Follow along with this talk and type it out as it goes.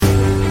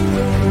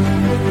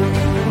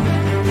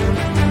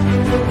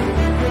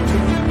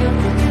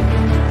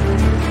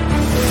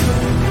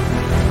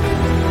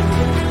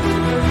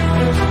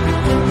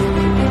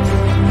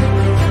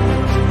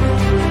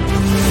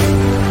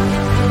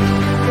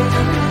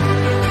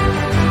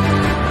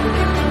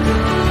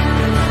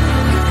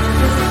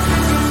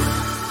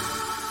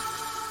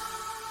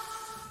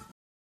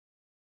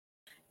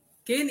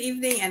Good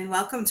evening and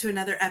welcome to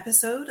another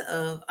episode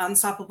of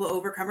Unstoppable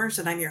Overcomers.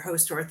 And I'm your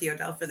host, Dorothy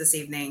Odell, for this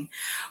evening.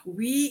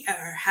 We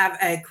have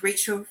a great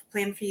show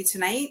planned for you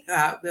tonight.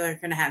 We're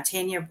going to have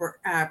Tonya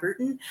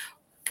Bruton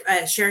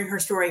sharing her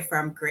story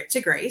from grit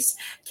to grace.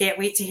 Can't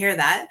wait to hear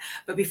that.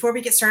 But before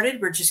we get started,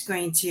 we're just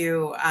going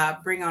to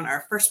bring on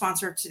our first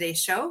sponsor of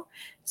today's show.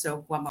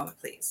 So one moment,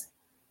 please.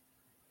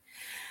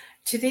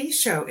 Today's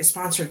show is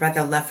sponsored by the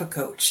Leffa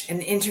Coach,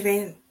 an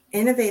innovative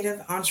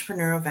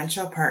entrepreneurial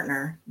venture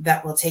partner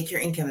that will take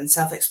your income and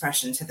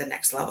self-expression to the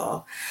next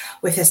level.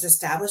 With his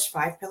established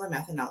 5-pillar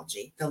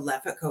methodology, the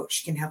Leffa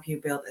Coach can help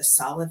you build a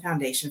solid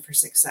foundation for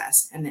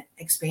success and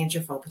expand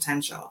your full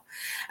potential.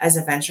 As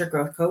a venture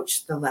growth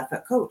coach, the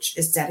Leffa Coach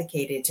is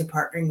dedicated to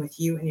partnering with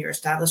you and your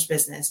established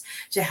business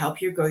to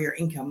help you grow your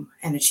income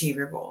and achieve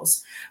your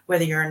goals.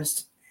 Whether you're an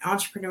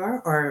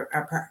entrepreneur or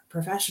a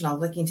professional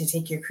looking to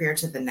take your career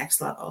to the next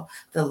level,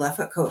 the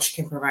Leffa Coach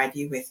can provide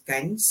you with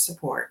guidance,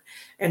 support,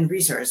 and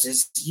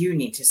resources you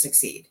need to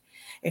succeed.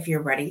 If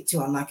you're ready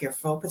to unlock your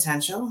full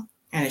potential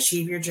and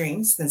achieve your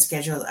dreams, then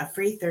schedule a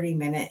free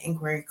 30-minute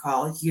inquiry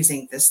call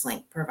using this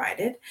link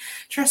provided.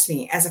 Trust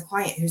me, as a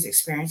client who's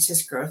experienced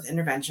his growth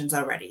interventions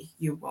already,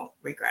 you won't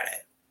regret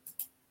it.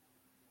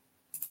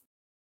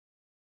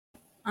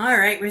 All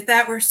right, with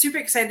that, we're super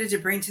excited to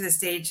bring to the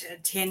stage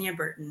Tonya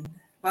Bruton.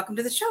 Welcome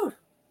to the show.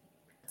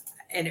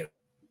 And it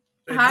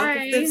Hi.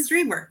 Hope the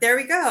stream work. There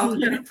we go.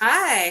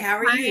 Hi, how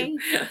are you?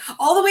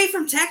 All the way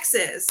from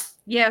Texas.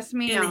 Yes,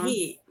 ma'am. In the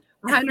heat.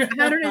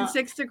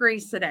 106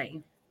 degrees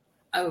today.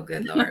 Oh,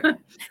 good Lord.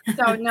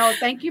 So, no,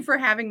 thank you for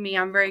having me.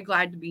 I'm very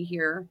glad to be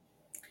here.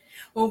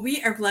 Well,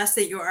 we are blessed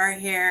that you are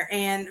here.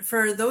 And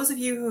for those of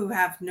you who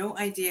have no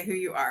idea who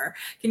you are,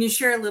 can you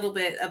share a little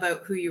bit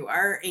about who you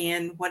are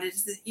and what it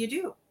is that you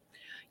do?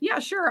 Yeah,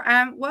 sure.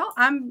 Well,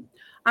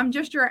 I'm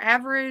just your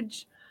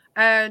average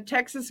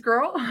Texas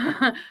girl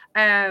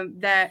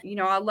that,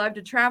 I love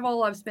to travel,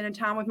 love spending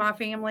time with my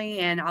family,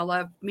 and I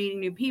love meeting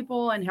new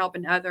people and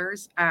helping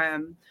others.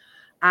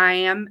 I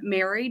am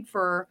married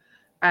for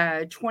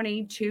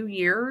 22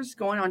 years,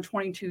 going on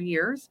 22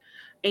 years.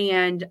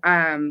 And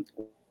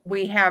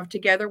we have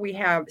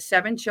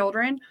 7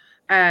 children.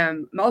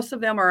 Most of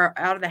them are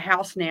out of the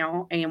house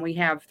now, and we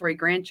have 3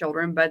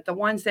 grandchildren, but the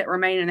ones that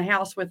remain in the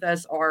house with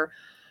us are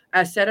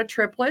a set of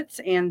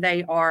triplets, and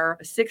they are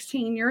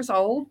 16 years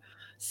old.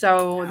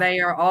 So they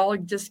are all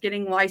just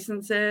getting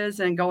licenses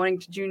and going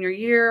to junior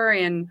year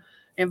and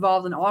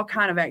involved in all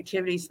kind of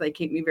activities. So they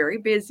keep me very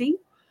busy.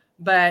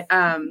 But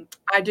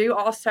I do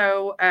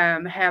also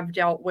have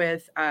dealt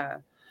with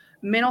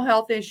mental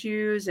health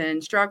issues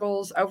and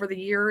struggles over the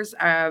years.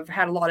 I've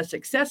had a lot of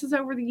successes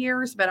over the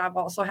years, but I've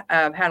also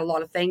had a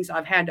lot of things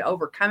I've had to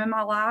overcome in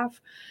my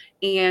life.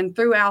 And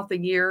throughout the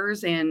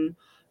years and,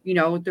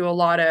 through a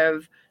lot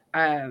of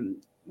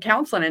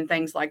counseling and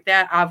things like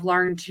that, I've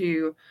learned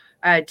to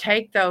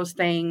take those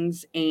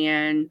things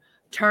and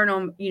turn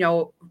them,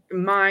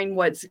 mind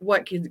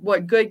what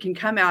good can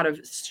come out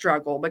of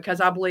struggle,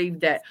 because I believe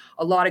that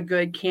a lot of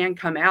good can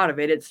come out of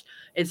it.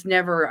 It's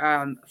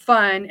never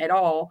fun at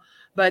all,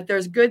 but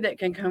there's good that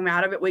can come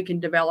out of it. We can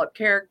develop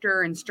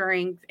character and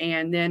strength,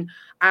 and then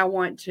I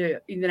like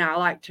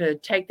to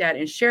take that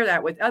and share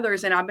that with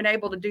others. And I've been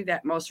able to do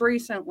that most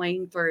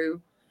recently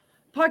through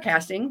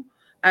podcasting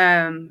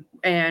and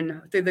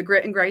through the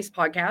Grit and Grace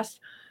podcast.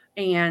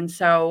 And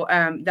so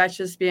that's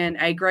just been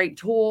a great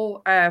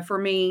tool for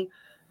me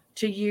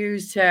to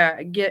use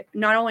to get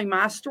not only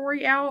my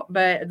story out,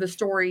 but the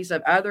stories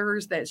of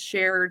others that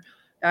shared,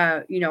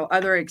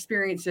 other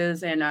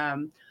experiences.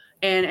 And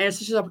it's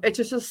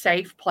just a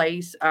safe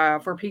place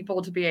for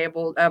people to be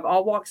able, of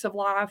all walks of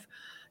life,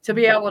 to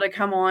be able to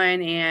come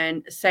on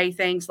and say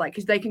things like,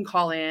 because they can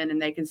call in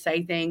and they can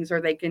say things,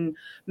 or they can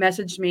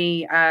message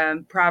me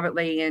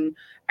privately and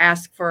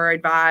ask for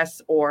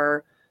advice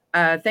or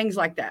things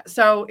like that.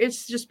 So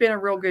it's just been a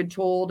real good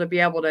tool to be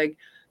able to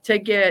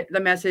get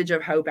the message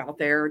of hope out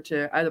there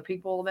to other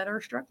people that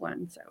are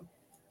struggling. So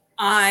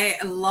I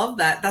love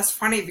that. That's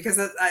funny because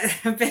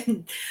I've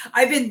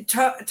been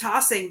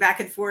tossing back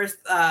and forth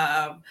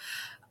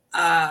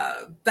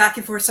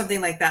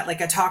something like that,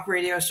 like a talk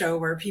radio show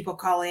where people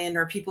call in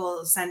or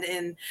people send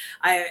in.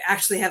 I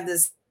actually have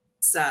this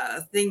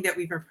thing that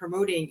we've been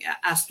promoting,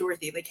 Ask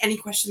Dorothy. Like, any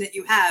question that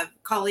you have,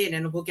 call in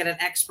and we'll get an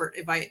expert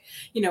if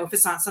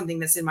it's not something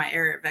that's in my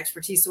area of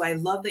expertise. So I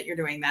love that you're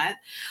doing that.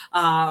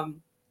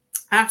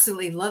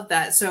 Absolutely love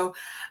that. So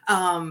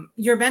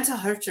your mental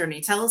health journey,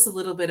 tell us a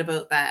little bit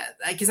about that,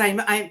 because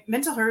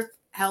mental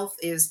health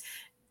is,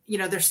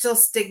 there's still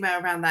stigma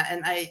around that.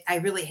 And I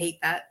really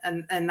hate that.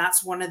 And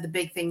that's one of the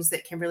big things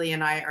that Kimberly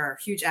and I are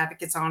huge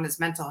advocates on, is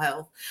mental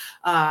health.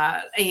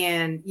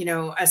 And,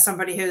 as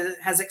somebody who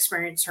has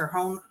experienced her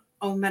own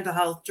mental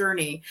health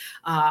journey,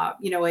 I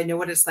know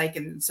what it's like.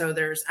 And so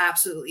this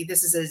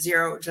is a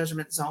zero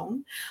judgment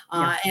zone.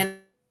 And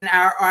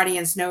our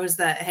audience knows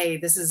that, hey,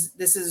 this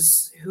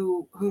is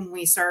whom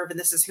we serve, and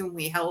this is whom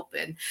we help,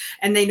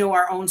 and they know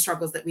our own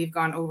struggles that we've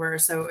gone over.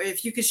 So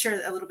if you could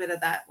share a little bit of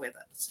that with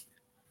us.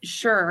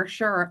 Sure.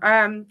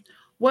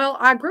 Well,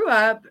 I grew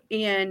up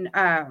in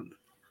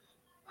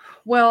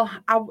Well,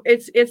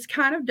 it's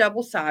kind of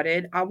double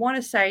sided. I want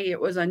to say it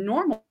was a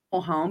normal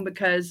home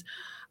because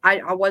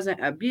I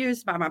wasn't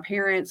abused by my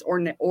parents or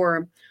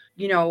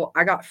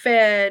I got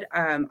fed.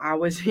 I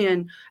was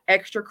in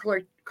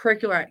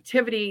extracurricular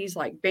activities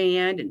like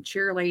band and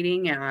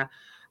cheerleading, and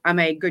I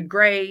made good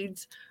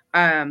grades.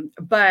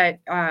 But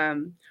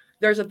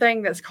there's a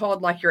thing that's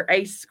called like your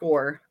ACE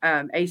score,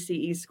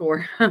 ACE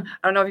score. I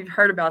don't know if you've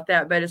heard about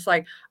that, but it's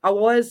like I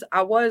was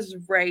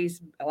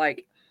raised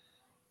like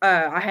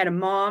I had a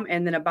mom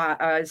and then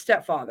a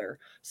stepfather.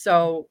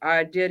 So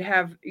I did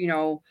have,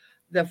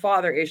 the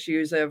father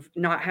issues of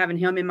not having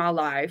him in my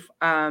life.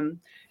 And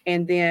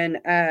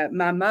then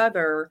my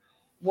mother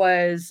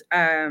was,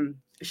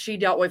 she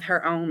dealt with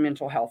her own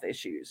mental health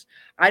issues.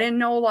 I didn't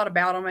know a lot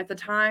about them at the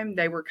time.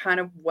 They were kind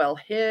of well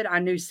hid. I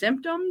knew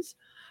symptoms,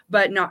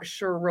 but not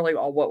sure really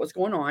all what was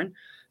going on.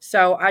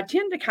 So I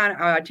tended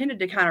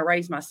to kind of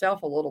raise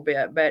myself a little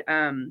bit, but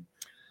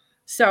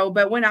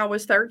when I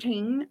was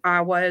 13,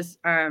 I was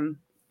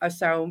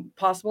so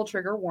possible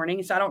trigger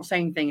warning. So I don't say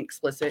anything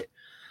explicit,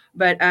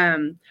 but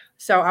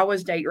so I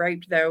was date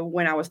raped though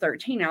when I was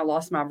 13. I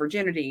lost my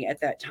virginity at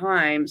that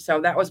time.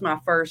 So that was my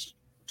first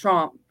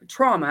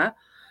trauma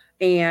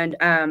and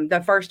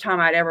the first time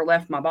I'd ever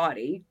left my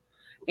body.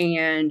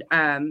 And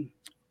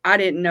I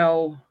didn't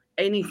know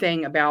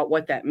anything about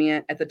what that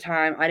meant at the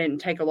time. I didn't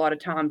take a lot of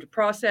time to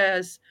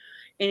process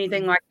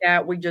anything like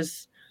that. We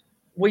just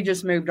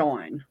moved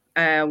on.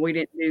 We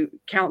didn't do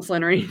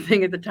counseling or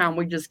anything at the time.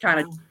 We just kind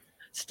of Wow.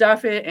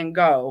 stuff it and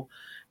go.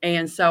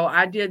 And so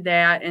I did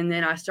that, and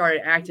then I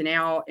started acting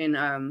out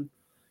in,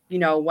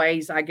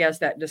 ways I guess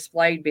that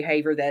displayed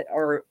behavior that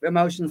or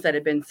emotions that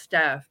had been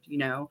stuffed.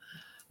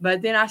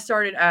 But then I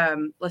started.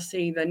 Let's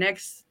see, the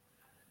next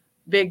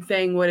big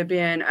thing would have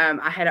been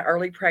I had an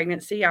early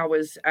pregnancy. I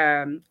was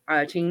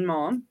a teen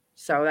mom,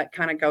 so that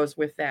kind of goes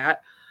with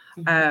that.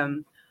 Mhm.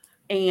 Um,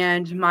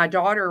 and my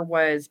daughter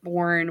was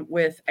born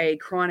with a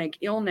chronic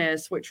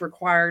illness which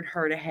required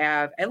her to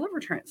have a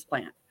liver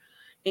transplant.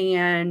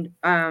 And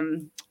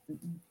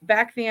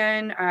back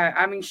then,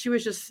 I mean, she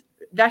was just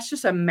that's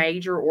just a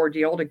major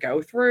ordeal to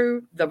go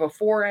through the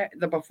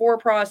before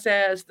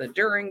process, the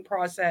during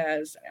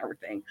process,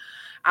 everything.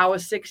 I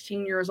was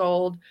 16 years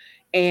old,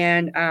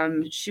 and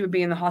she would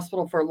be in the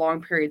hospital for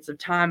long periods of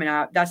time,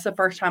 and that's the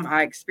first time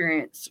I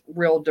experienced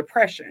real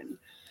depression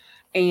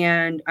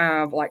and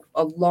like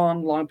a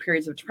long, long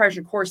periods of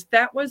depression. Of course,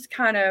 that was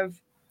kind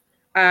of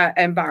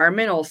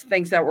environmental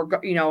things that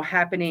were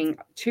happening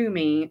to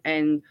me,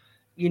 and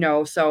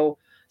so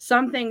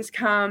some things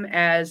come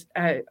as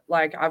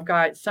like I've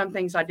got some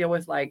things I deal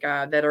with like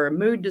that are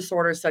mood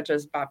disorders such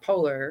as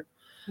bipolar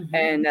Mhm.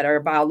 and that are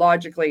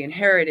biologically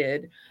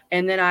inherited.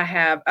 And then I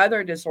have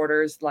other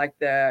disorders like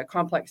the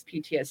complex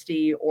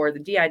PTSD or the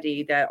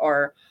DID that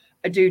are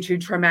due to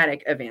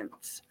traumatic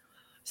events.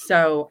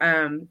 So,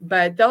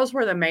 but those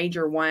were the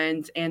major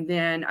ones. And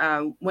then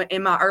when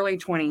in my early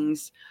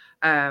 20s,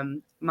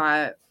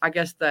 I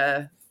guess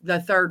the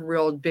third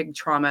real big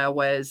trauma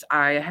was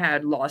I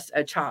had lost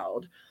a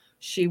child.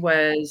 She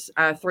was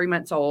 3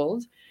 months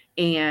old,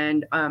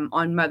 and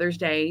on Mother's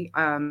Day,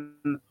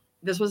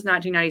 this was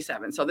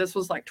 1997, so this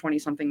was like 20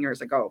 something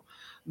years ago.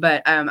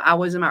 But I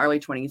was in my early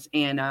 20s,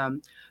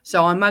 and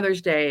so on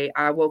Mother's Day,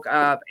 I woke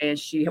up and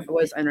she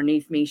was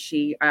underneath me.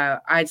 I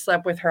had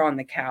slept with her on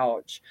the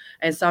couch,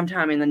 and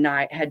sometime in the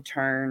night had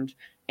turned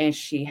and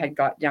she had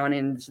got down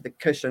into the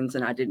cushions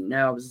and I didn't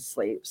know I was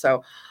asleep.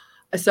 So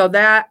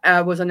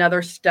that was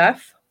another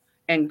stuff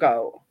and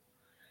go.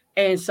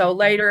 And so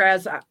later,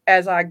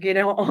 as I get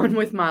on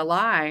with my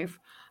life,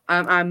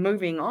 I'm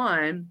moving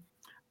on,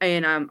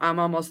 and I'm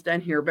almost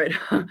done here. But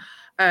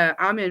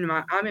I'm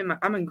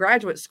in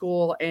graduate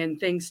school, and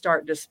things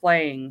start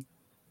displaying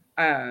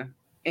uh,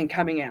 and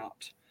coming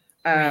out.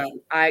 Right.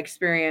 I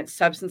experienced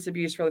substance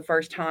abuse for the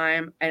first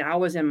time, and I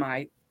was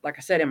like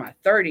I said, in my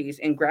 30s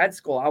in grad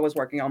school. I was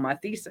working on my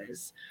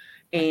thesis,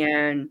 Right.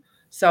 and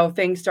so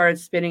things started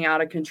spinning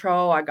out of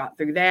control. I got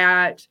through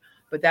that,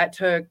 but that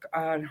took,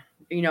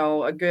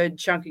 a good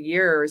chunk of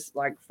years,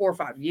 like 4 or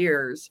 5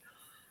 years,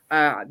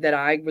 that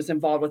I was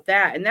involved with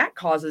that, and that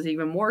causes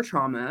even more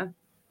trauma.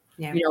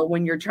 Yeah.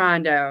 When you're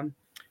trying to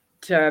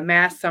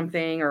mask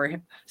something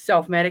or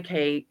self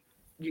medicate,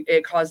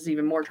 it causes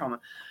even more trauma.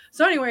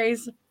 So,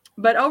 anyways,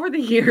 but over the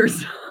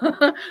years,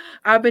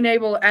 I've been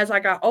able, as I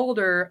got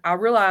older, I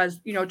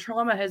realized,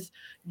 trauma has,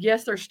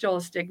 yes, there's still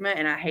a stigma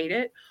and I hate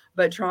it,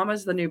 but trauma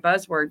is the new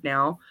buzzword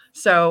now.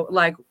 So,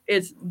 like,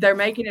 they're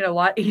making it a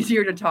lot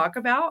easier to talk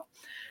about.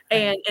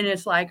 Right. And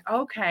it's like,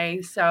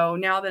 okay, so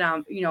now that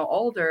I'm,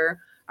 older,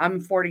 I'm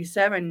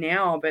 47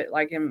 now, but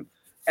like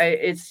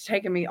it's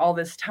taken me all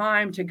this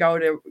time to go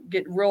to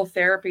get real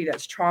therapy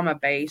that's trauma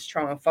based,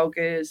 trauma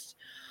focused,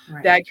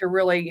 Right. that could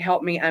really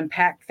help me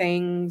unpack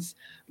things,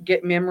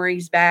 get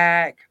memories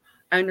back,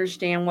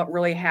 understand what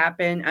really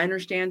happened,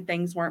 understand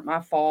things weren't my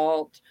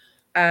fault,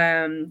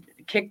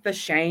 kick the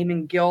shame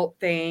and guilt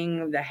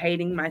thing, the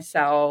hating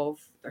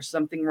myself. There's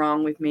something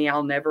wrong with me.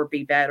 I'll never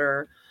be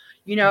better,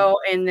 Right.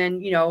 and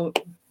then,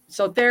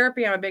 So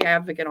therapy, I'm a big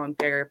advocate on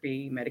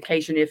therapy,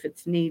 medication if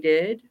it's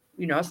needed.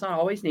 It's not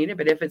always needed,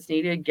 but if it's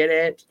needed, get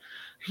it.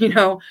 You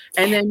know,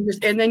 and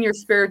then your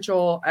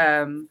spiritual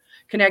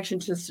connection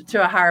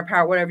to a higher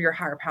power, whatever your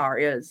higher power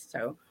is.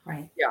 So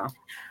Right. yeah.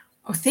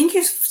 Oh, thank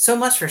you so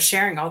much for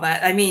sharing all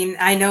that. I mean,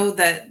 I know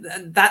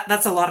that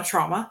that's a lot of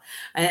trauma,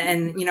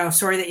 and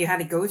sorry that you had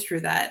to go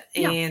through that.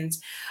 Yeah. And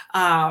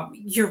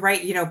you're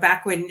right.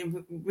 Back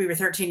when we were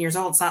 13 years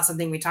old, it's not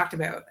something we talked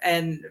about.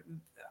 And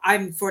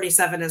I'm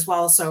 47 as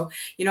well, so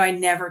I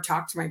never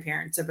talked to my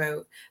parents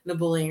about the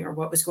bullying or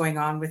what was going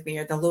on with me,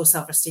 or the low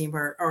self esteem,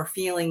 or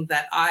feeling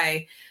that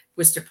I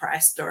was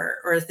depressed,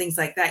 or things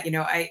like that.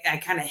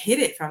 I kind of hid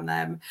it from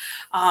them.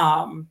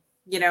 And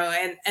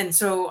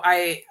so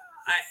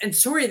I'm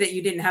sorry that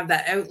you didn't have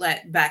that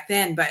outlet back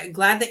then, but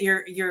glad that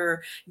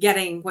you're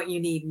getting what you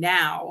need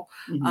now.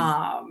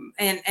 Mm-hmm.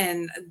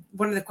 And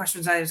one of the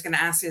questions I was going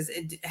to ask is,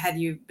 had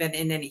you been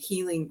in any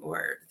healing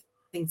or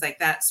things like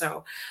that?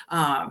 So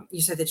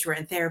you said that you were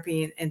in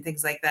therapy and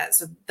things like that.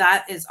 So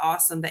that is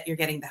awesome that you're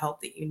getting the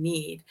help that you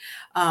need.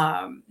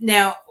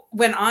 Now,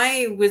 when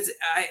I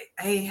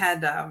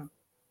had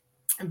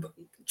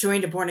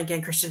joined a born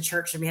again Christian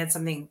church, and we had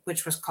something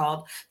which was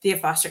called the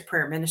Apostolic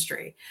Prayer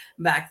Ministry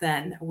back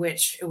then,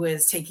 which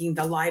was taking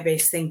the lie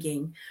based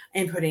thinking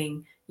and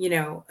putting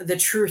the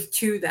truth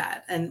to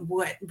that, and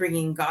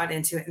bringing God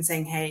into it and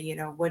saying, hey,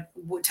 what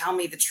tell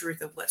me the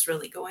truth of what's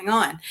really going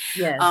on.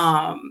 Yes.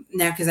 Now,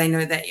 because I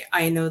know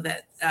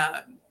that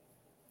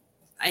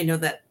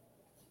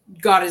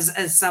God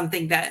is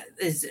something that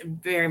is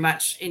very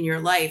much in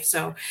your life.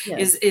 So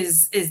Yes.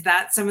 is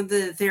that some of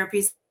the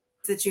therapies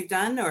that you've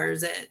done, or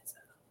is it,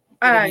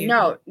 what have you?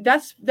 No,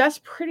 that's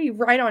pretty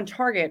right on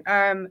target.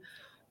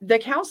 The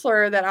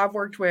counselor that I've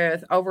worked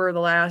with over the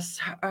last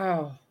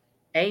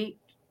 8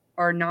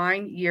 or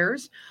 9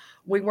 years,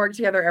 we work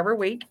together every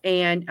week,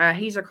 and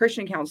he's a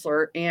Christian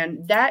counselor,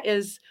 and that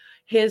is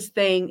his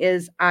thing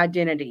is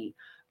identity.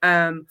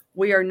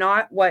 We are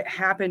not what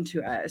happened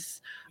to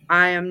us.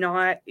 I am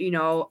not,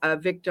 a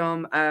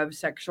victim of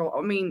sexual.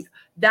 I mean,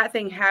 that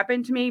thing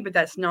happened to me, but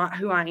that's not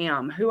who I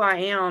am. Who I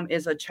am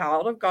is a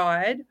child of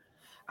God.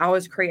 I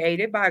was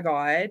created by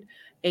God,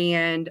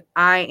 and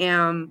I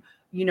am,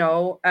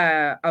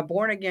 a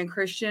born again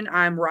Christian.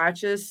 I'm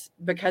righteous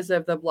because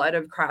of the blood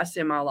of Christ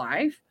in my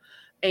life.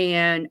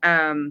 And,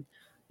 I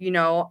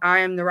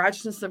am the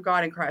righteousness of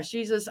God in Christ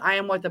Jesus. I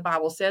am what the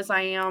Bible says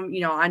I am.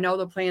 I know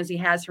the plans he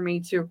has for me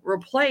to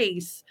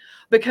replace,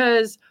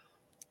 because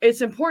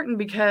it's important,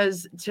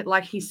 because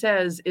like he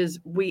says, is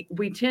we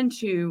tend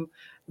to,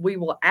 we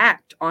will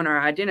act on our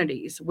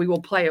identities. We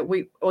will play it.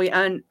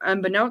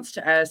 Unbeknownst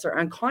to us, or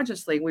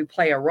unconsciously, we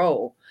play a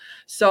role.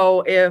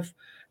 So if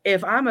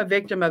I'm a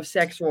victim of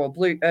sexual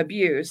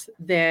abuse,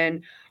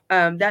 then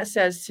that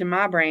says to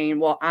my brain,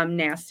 well, I'm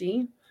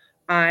nasty,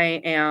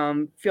 I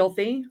am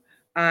filthy,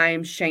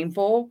 I'm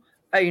shameful,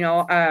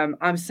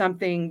 I'm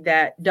something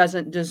that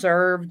doesn't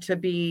deserve to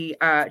be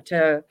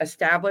to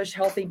establish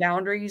healthy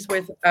boundaries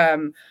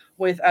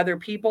with other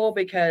people,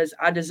 because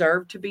I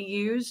deserve to be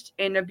used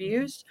and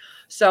abused.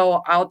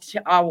 So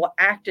I will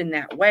act in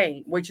that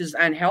way, which is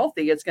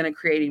unhealthy. It's going to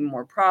create even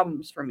more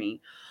problems for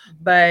me.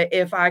 But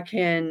if I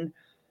can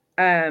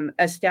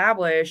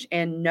establish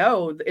and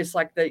know, it's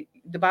like the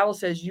Bible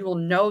says, you will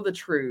know the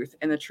truth,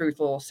 and the truth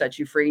will set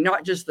you free.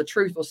 Not just the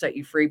truth will set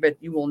you free, but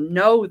you will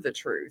know the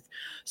truth.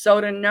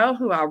 So to know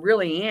who I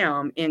really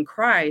am in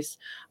Christ,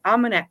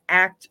 I'm going to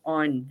act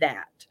on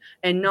that,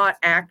 and not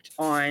act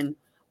on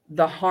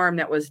the harm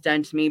that was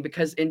done to me,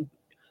 because in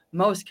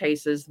most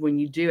cases, when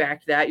you do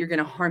act that, you're going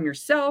to harm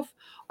yourself,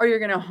 or you're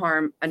going to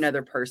harm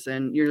another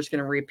person. You're just going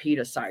to repeat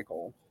a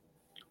cycle.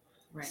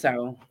 Right.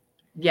 So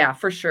yeah,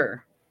 for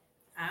sure.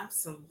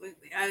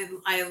 Absolutely.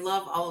 I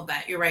love all of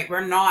that. You're right.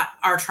 We're not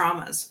our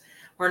traumas.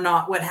 We're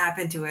not what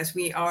happened to us.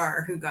 We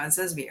are who God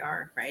says we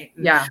are. Right.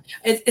 And Yeah.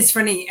 it's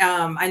funny.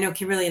 I know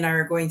Kimberly and I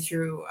are going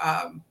through,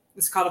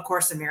 it's called A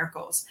Course in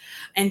Miracles.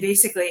 And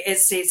basically it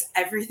states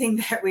everything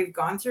that we've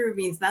gone through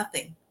means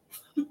nothing.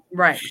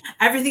 Right.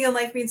 Everything in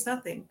life means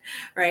nothing.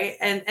 Right.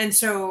 And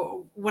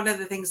so one of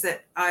the things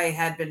that I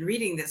had been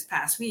reading this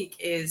past week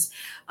is,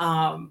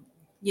 our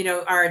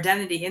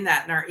identity in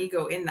that, and our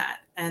ego in that,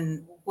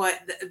 and what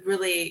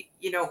really,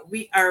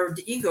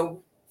 the ego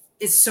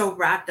is so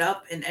wrapped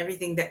up in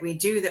everything that we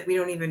do, that we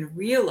don't even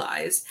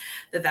realize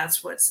that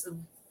that's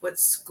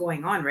what's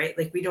going on, right?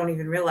 Like, we don't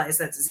even realize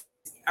that's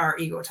our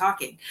ego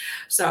talking.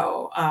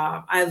 So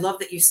I love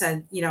that you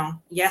said,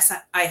 yes,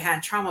 I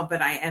had trauma,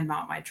 but I am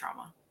not my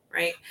trauma.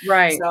 Right.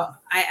 Right. So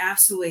I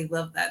absolutely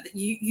love that.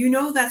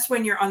 That's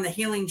when you're on the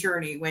healing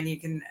journey, when you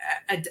can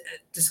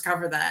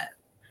discover that.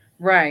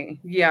 Right.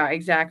 Yeah,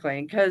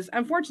 exactly. Because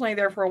unfortunately,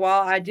 there for a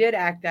while, I did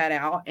act that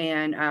out,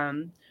 and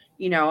and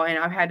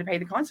I've had to pay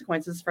the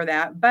consequences for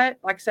that. But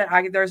like I said,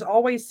 there's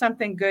always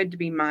something good to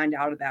be mined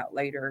out of that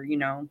later.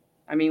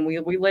 I mean, we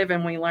live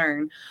and we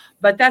learn.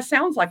 But that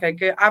sounds like a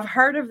good. I've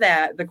heard of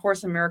that, the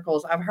Course in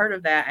Miracles. I've heard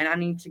of that, and I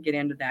need to get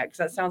into that, because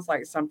that sounds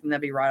like something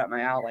that'd be right up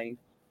my alley.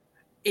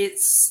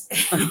 it's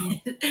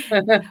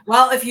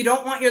well, if you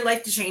don't want your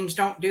life to change,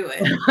 don't do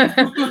it.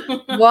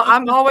 Well,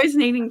 I'm always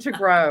needing to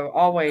grow.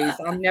 Always.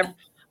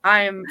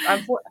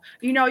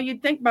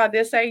 You'd think by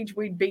this age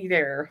we'd be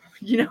there.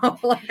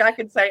 Like I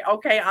could say,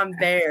 okay, I'm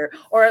there,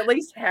 or at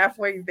least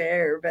halfway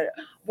there, but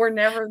we're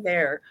never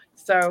there.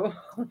 So,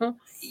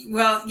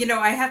 Well,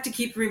 I have to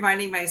keep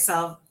reminding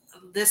myself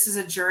this is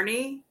a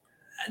journey,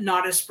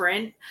 not a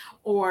sprint,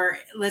 or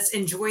let's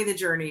enjoy the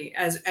journey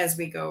as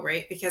we go,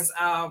 right? Because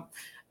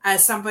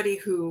as somebody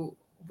who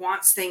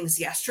wants things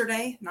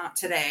yesterday, not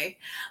today,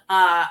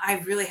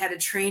 I really had to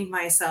train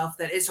myself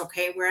that it's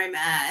okay where I'm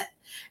at.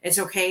 It's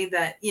okay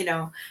that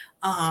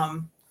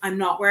I'm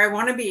not where I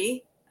want to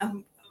be.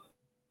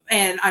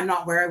 And I'm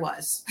not where I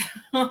was.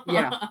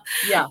 yeah.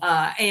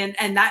 Yeah.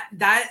 And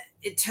that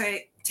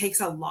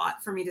takes a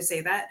lot for me to say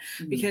that,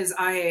 because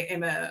I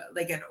am an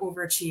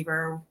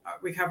overachiever,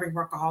 recovering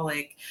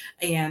workaholic,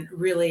 and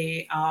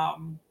really,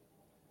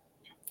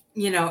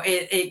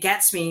 it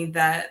gets me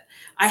that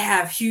I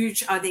have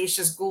huge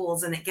audacious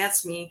goals, and it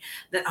gets me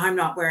that I'm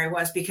not where I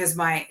was because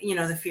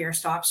the fear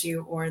stops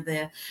you, or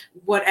the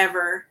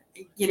whatever,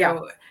 Yeah.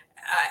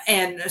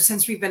 And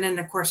since we've been in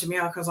the Course of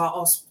Miracles,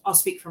 I'll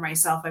speak for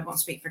myself. I won't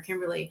speak for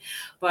Kimberly,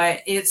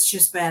 but it's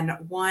just been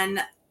one,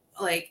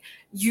 like,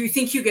 you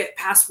think you get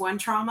past one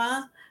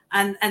trauma,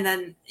 and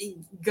then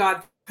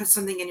God puts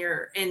something in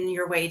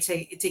your way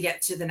to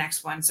get to the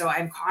next one. So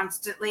I'm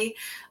constantly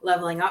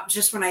leveling up.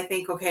 Just when I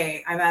think,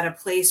 okay, I'm at a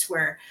place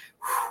where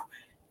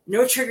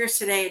no triggers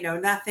today, no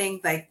nothing,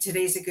 like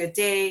today's a good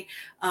day,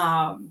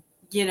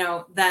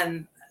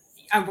 then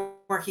I'm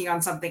working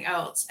on something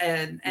else,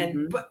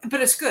 but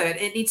it's good.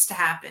 It needs to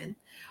happen.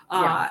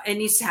 It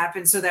needs to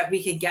happen so that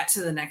we can get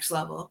to the next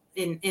level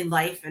in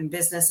life and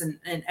business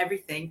and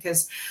everything.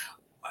 Because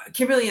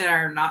Kimberly and I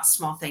are not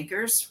small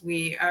thinkers.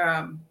 We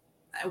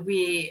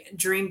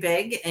dream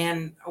big,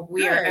 and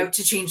we are out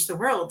to change the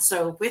world.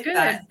 So with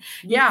that,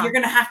 you're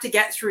going to have to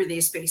get through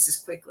these spaces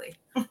quickly.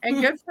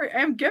 And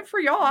good for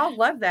y'all. I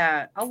love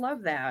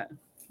that.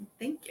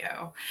 Thank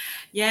you.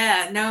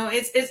 Yeah, no,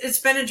 it's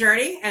been a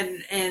journey,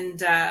 and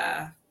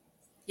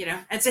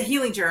it's a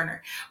healing journey.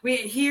 We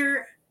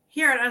here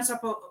at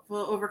Unstoppable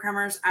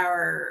Overcomers,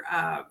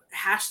 our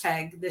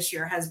hashtag this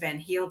year has been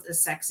 "Healed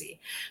is Sexy."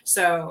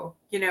 So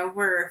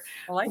we're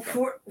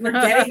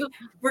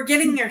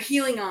getting their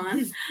healing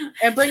on,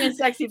 and bringing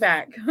sexy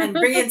back,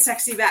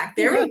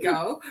 There we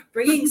go,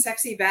 bringing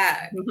sexy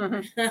back.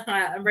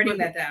 I'm writing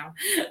that down.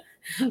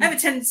 I have a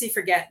tendency to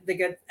forget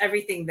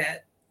everything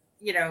that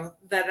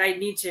that I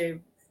need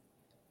to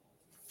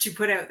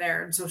put out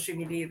there on social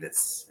media.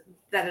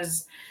 That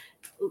is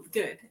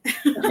good.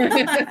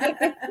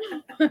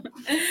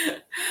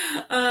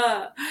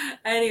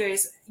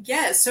 Anyways,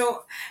 yeah.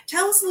 So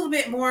tell us a little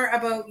bit more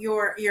about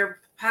your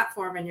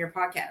platform and your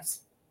podcast.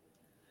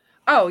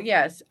 Oh,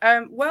 yes.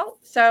 Well,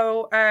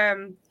 so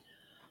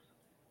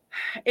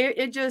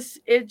it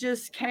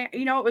just came.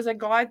 It was a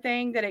God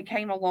thing that it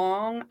came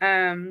along.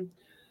 I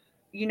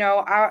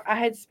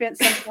had spent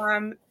some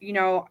time,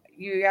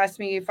 you asked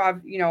me if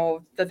I've,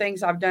 the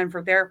things I've done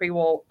for therapy.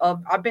 Well,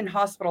 I've been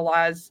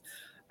hospitalized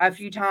a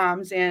few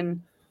times,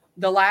 and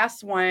the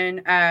last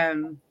one,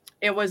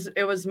 it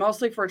was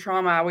mostly for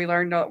trauma. We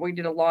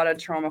did a lot of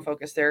trauma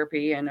focused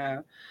therapy,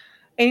 and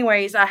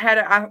anyways,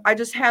 I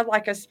just had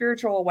like a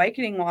spiritual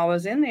awakening while I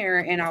was in there,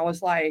 and I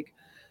was like,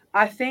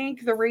 I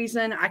think the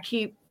reason I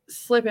keep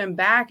slipping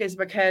back is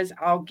because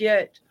I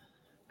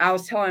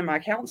was telling my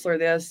counselor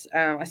this.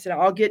 I said,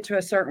 I'll get to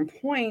a certain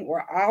point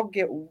where I'll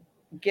get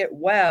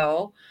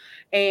well,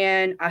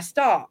 and I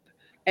stop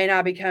and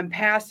I become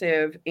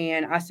passive.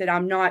 And I said,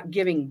 I'm not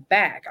giving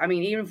back. I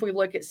mean, even if we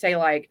look at, say,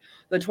 like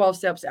the 12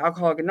 steps to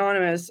Alcoholics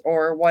Anonymous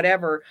or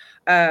whatever,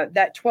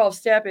 that 12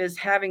 step is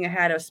having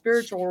had a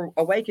spiritual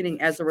awakening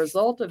as a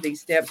result of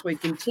these steps. We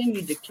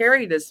continue to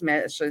carry this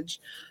message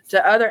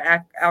to other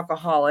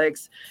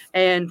alcoholics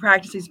and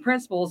practice these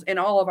principles in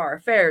all of our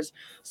affairs.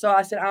 So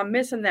I said, I'm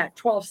missing that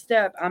 12th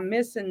step. I'm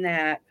missing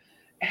that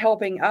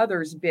helping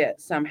others bit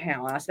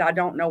somehow. I said, I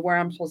don't know where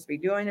I'm supposed to be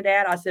doing it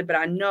at. I said, but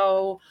I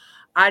know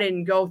I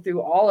didn't go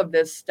through all of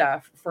this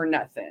stuff for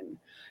nothing.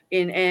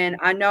 And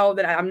I know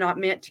that I'm not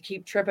meant to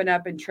keep tripping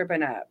up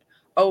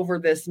over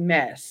this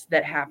mess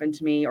that happened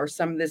to me, or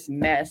some of this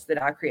mess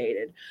that I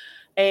created.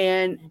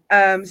 And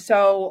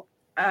so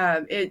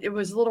it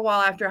was a little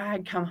while after I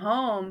had come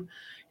home.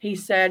 He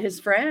said a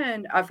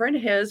friend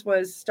of his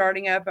was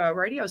starting up a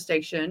radio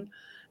station,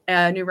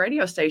 a new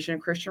radio station, a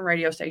Christian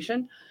radio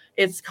station.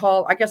 It's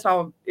called, I guess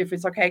if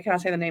it's okay, can I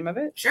say the name of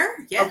it?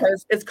 Sure. Yeah. Okay.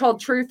 It's called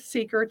Truth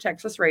Seeker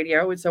Texas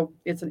Radio. It's an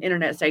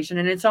internet station,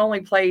 and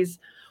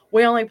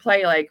we only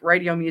play like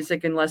radio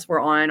music unless we're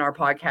on our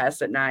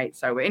podcast at night.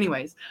 So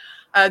anyways,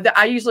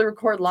 I usually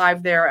record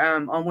live there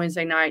on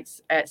Wednesday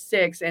nights at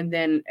 6, and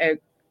then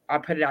I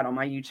put it out on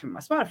my YouTube and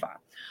my Spotify.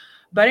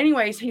 But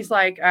anyways, he's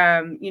like,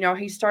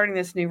 he's starting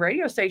this new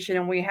radio station,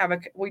 and we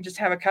just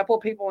have a couple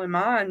of people in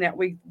mind that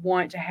we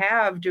want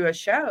to do a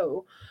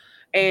show,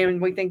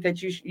 and we think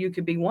that you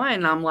could be one.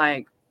 And I'm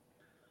like,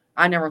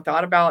 I never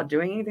thought about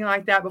doing anything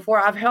like that before.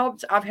 I've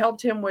helped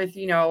him with,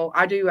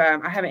 I do,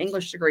 I have an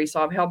English degree,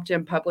 so I've helped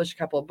him publish a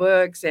couple of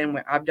books,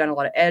 and I've done a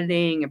lot of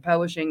editing and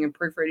publishing and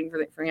proofreading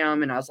for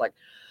him. And I was like,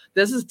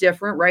 this is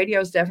different. Radio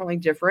is definitely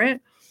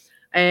different.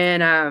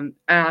 And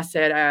I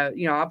said,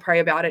 I'll pray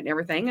about it and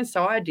everything. And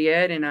so I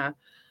did. And I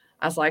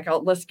was like,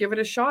 let's give it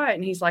a shot.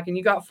 And he's like, and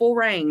you got full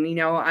reign.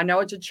 I know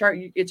it's a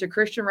church, it's a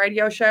Christian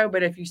radio show,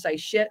 but if you say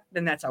shit,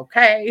 then that's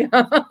okay.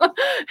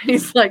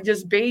 He's like,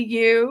 just be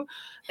you.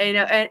 And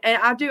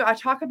I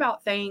talk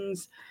about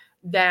things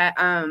that,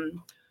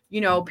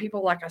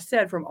 people, like I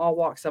said, from all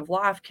walks of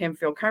life can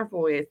feel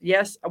comfortable with.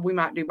 Yes, we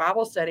might do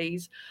Bible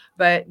studies,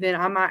 but then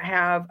I might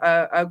have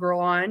a girl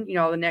on,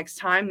 the next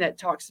time that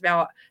talks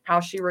about how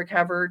she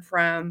recovered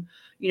from,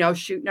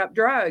 shooting up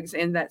drugs,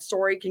 and that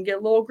story can get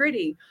a little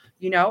gritty,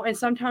 and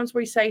sometimes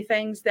we say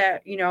things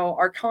that,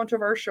 are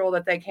controversial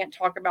that they can't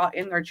talk about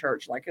in their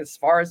church. Like as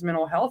far as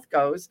mental health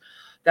goes,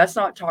 that's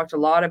not talked a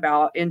lot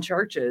about in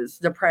churches.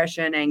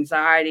 Depression,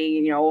 anxiety,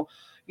 do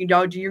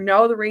you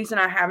know the reason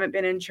I haven't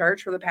been in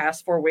church for the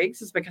past 4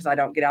 weeks is because I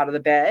don't get out of the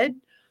bed?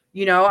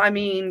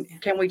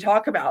 Can we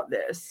talk about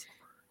this?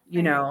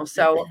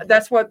 So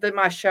that's what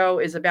my show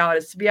is about,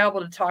 is to be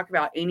able to talk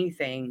about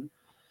anything,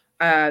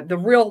 the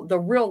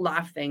real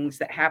life things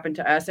that happen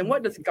to us. And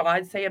what does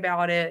God say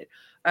about it?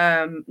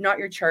 Not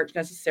your church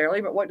necessarily,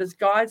 but what does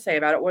God say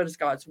about it? What does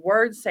God's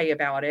word say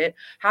about it?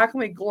 How can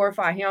we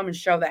glorify him and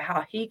show that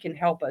how he can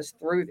help us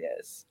through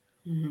this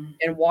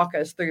and walk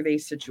us through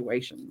these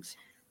situations?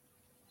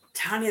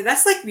 Tonya,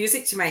 that's like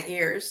music to my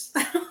ears.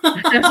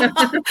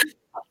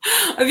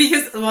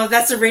 Because, well,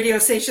 that's a radio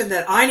station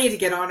that I need to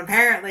get on,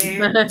 apparently.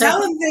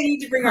 Tell them they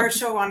need to bring our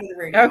show onto the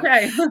radio.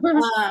 Okay.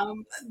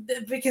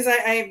 Because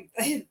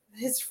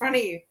it's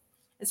funny.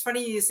 It's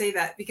funny you say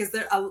that, because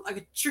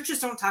churches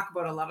don't talk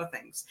about a lot of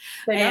things.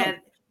 And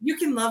you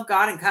can love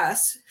God and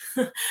cuss,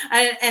 and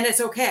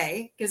it's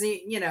okay, because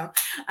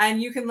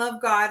and you can love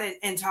God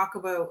and talk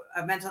about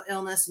mental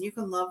illness, and you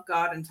can love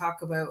God and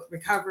talk about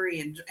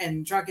recovery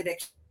and drug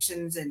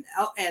addictions and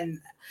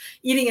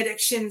eating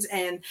addictions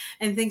and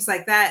things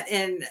like that.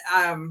 And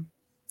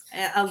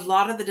a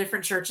lot of the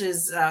different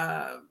churches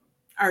are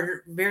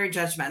very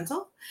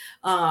judgmental,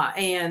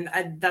 and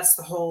that's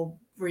the whole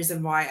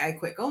reason why I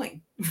quit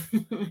going.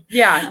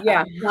 Yeah.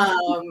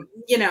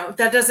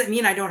 That doesn't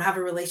mean I don't have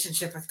a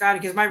relationship with God,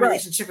 because my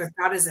relationship with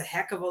God is a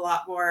heck of a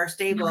lot more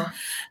stable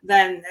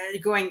than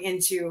going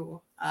into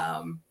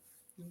an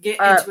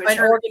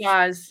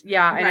organized,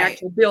 an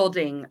actual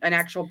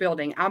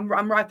building.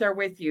 I'm right there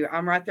with you.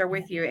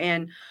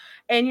 And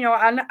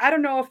I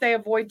don't know if they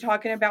avoid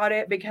talking about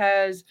it,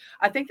 because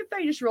I think that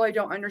they just really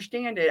don't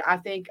understand it. I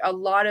think a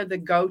lot of the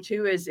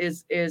go-to is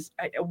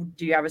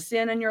do you have a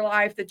sin in your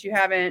life that you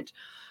haven't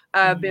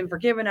been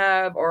forgiven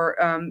of, or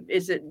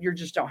is it you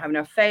just don't have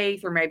enough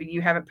faith, or maybe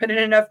you haven't put in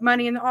enough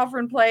money in the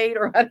offering plate,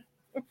 or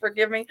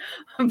forgive me.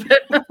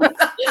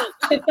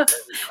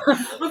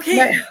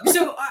 Okay,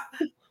 so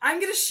I'm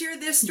going to share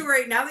this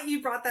story. Now that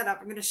you brought that up,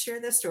 I'm going to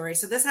share this story.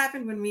 So this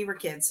happened when we were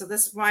kids. So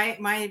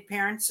my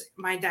parents,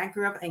 my dad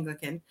grew up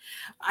Anglican.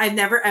 I've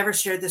never, ever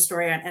shared this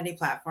story on any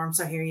platform.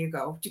 So here you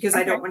go, because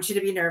I don't want you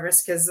to be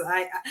nervous, because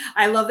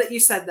I love that you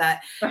said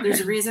that.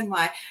 There's a reason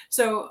why.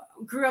 So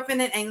grew up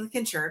in an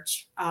Anglican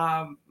church.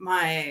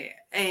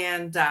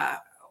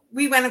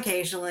 We went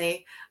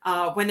occasionally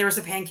when there was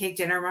a pancake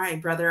dinner. My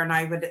brother and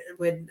I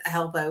would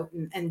help out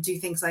and do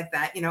things like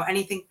that.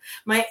 Anything.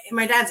 My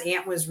dad's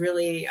aunt was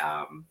really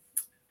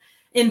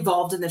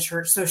involved in the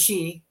church, so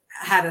she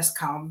had us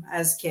come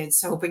as kids,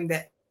 hoping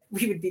that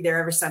we would be there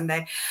every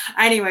Sunday.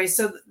 Anyway,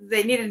 so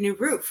they needed a new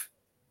roof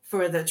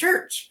for the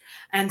church,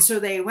 and so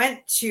they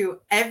went to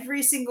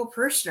every single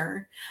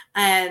parishioner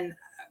and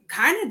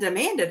kind of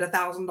demanded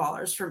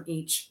 $1,000 from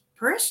each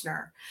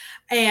parishioner.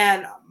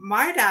 And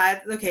my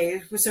dad,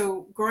 okay,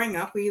 so growing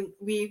up, we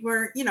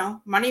were,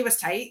 money was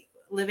tight,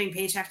 living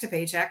paycheck to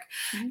paycheck.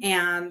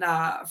 And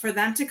for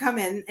them to come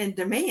in and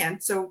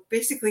demand, so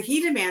basically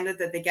he demanded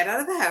that they get out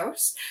of the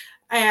house,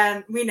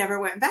 and we never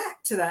went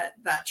back to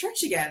that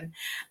church again.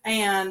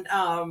 And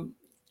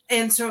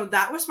so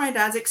that was my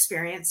dad's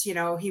experience.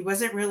 He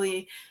wasn't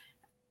really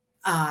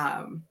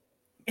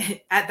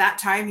at that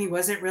time, he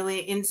wasn't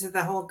really into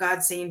the whole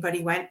God scene, but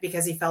he went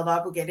because he felt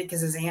obligated,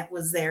 because his aunt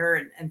was there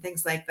and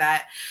things like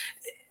that.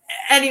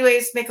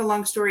 Anyways, make a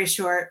long story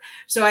short.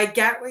 So I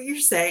get what you're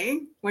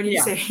saying when you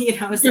say,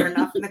 is there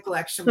enough in the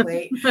collection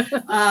plate?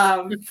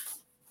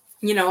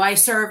 I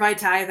serve, I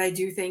tithe, I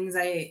do things,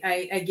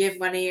 I give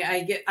money,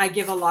 I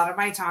give a lot of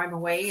my time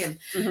away, and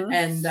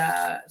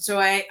so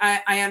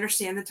I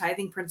understand the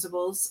tithing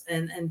principles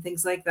and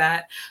things like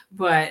that.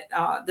 But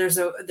there's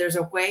a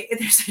way,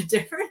 there's a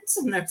difference,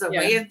 and there's a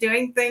way of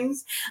doing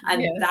things,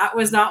 and that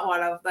was not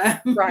one of them.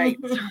 Right.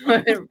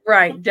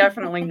 Right.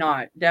 Definitely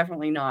not.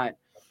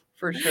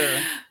 For sure.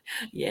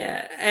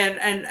 Yeah.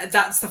 And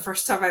that's the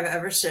first time I've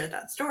ever shared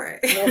that story.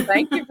 Well,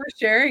 thank you for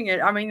sharing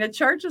it. I mean, the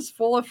church is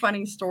full of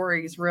funny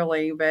stories,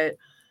 really, but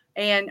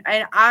and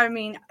I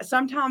mean,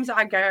 sometimes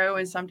I go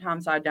and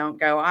sometimes I don't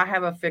go. I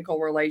have a fickle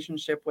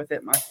relationship with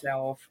it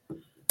myself.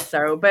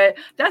 So, but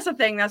that's the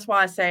thing. That's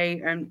why I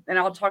say, and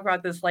I'll talk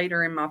about this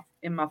later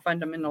in my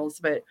fundamentals,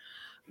 but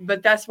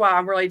that's why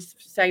I really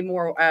say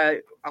more.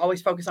 I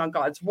always focus on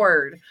God's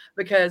word,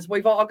 because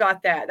we've all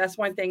got that. That's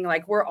one thing.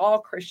 Like, we're all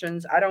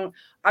Christians.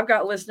 I've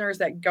got listeners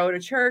that go to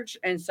church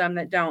and some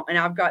that don't. And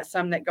I've got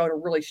some that go to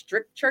really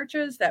strict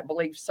churches that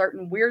believe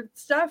certain weird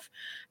stuff.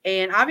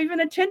 And I've even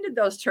attended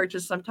those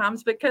churches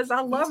sometimes because I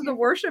love the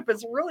worship.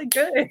 It's really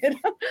good.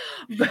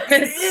 but,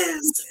 It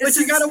is. But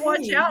you got to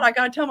watch out. I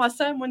got to tell my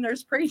son when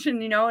there's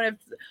preaching, and if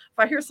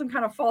I hear some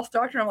kind of false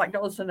doctrine, I'm like,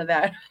 don't listen to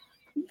that.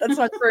 That's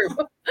not true.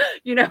 But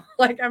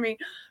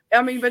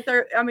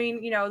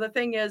the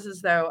thing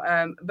is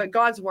though, but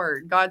God's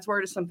word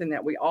is something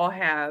that we all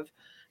have.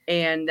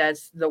 And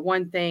that's the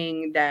one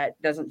thing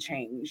that doesn't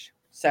change.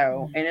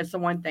 So, and it's the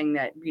one thing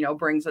that,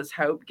 brings us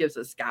hope, gives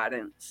us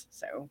guidance.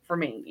 So for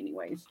me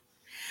anyways.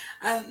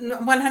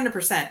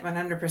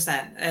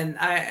 100%. And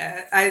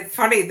I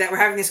funny that we're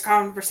having this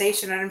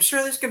conversation, and I'm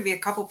sure there's going to be a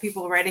couple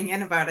people writing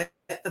in about it,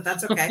 but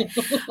that's okay.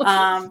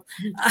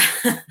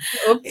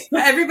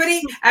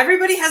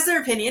 Everybody has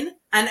their opinion,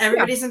 and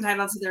everybody's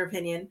entitled to their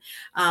opinion.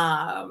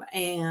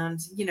 And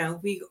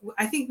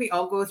I think we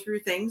all go through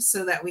things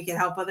so that we can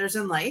help others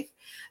in life.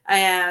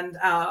 And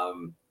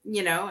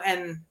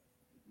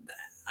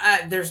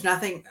there's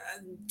nothing,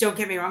 don't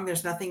get me wrong,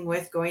 there's nothing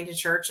with going to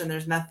church, and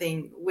there's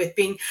nothing with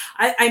being,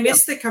 I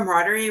miss the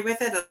camaraderie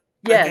with it.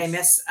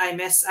 Yes. I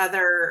miss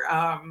other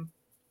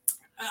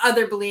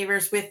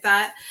believers with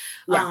that.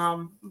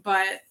 Yeah.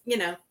 But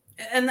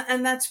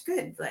and that's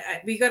good.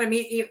 We got to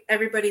meet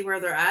everybody where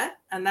they're at.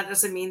 And that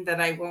doesn't mean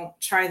that I won't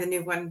try the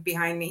new one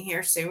behind me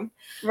here soon.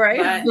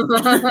 Right.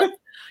 But,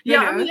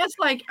 yeah. I mean, that's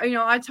like,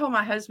 I told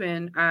my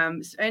husband,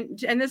 and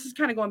this is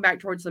kind of going back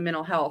towards the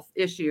mental health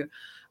issue.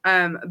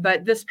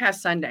 But this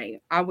past Sunday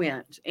I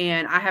went,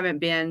 and I haven't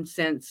been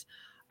since,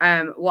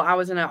 I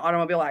was in an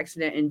automobile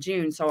accident in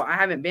June. So I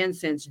haven't been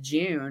since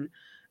June.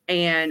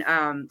 And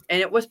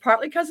it was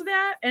partly because of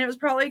that. And it was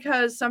probably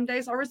because some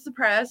days I was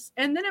depressed.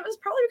 And then it was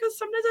probably because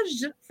some days I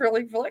just didn't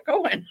really feel like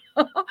going.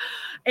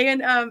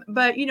 And,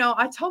 but,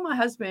 I told my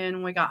husband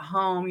when we got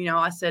home,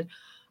 I said,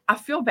 I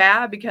feel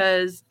bad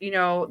because,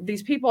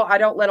 these people, I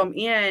don't let them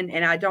in,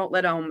 and I don't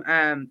let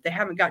them, they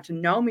haven't got to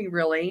know me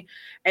really.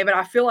 But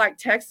I feel like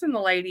texting the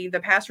lady,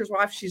 the pastor's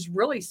wife, she's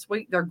really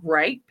sweet. They're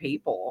great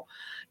people,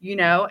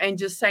 and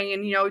just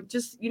saying,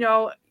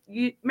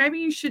 maybe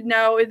you should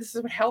know, this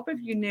would help if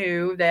you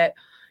knew that,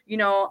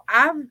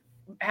 I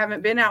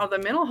haven't been out of the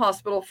mental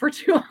hospital for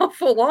too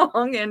awful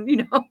long. And,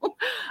 you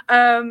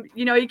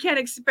can't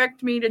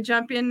expect me to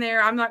jump in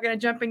there. I'm not going to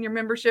jump in your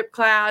membership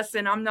class,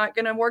 and I'm not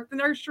going to work the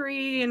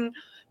nursery. And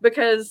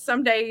because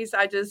some days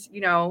I just,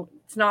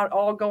 it's not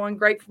all going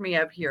great for me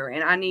up here.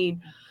 And I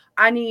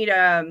need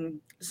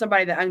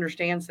somebody that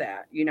understands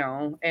that,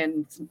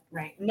 and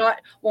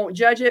won't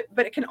judge it,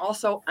 but it can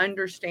also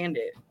understand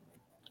it.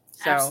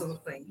 So,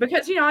 absolutely.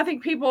 Because, I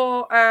think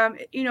people,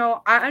 I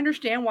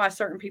understand why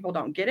certain people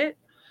don't get it.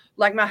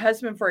 Like my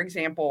husband, for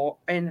example,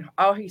 and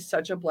he's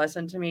such a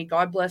blessing to me.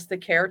 God bless the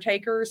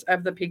caretakers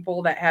of the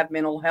people that have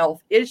mental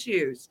health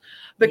issues,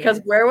 because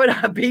where would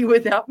I be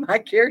without my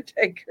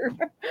caretaker?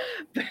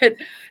 But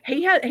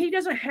he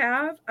doesn't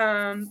have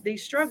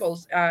these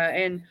struggles.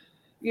 And,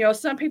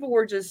 some people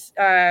were just,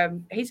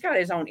 he's got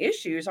his own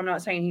issues. I'm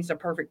not saying he's a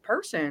perfect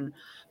person,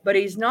 but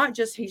he's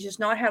just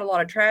not had a lot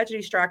of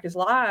tragedy strike his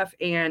life.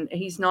 And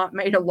he's not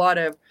made a lot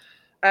of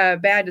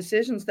bad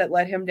decisions that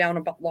led him down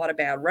a lot of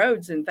bad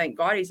roads. And thank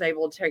God he's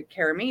able to take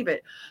care of me.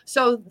 But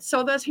so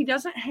thus he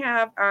doesn't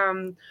have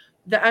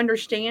the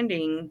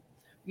understanding,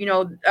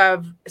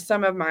 of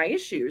some of my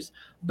issues.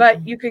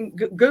 But you can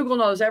Google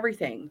knows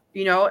everything.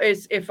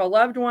 Is if a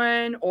loved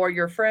one or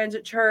your friends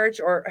at church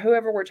or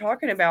whoever we're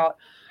talking about,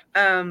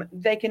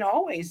 they can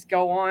always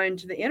go on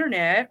to the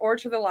internet or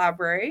to the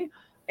library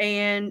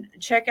and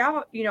check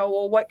out,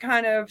 what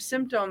kind of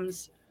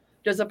symptoms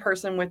does a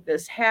person with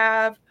this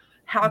have?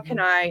 How can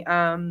I,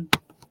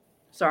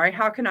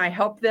 how can I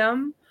help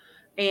them?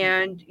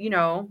 And,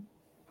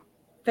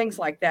 things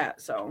like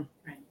that. So.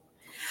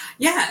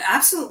 Yeah,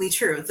 absolutely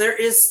true. There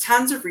is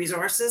tons of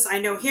resources. I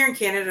know here in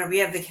Canada, we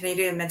have the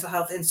Canadian Mental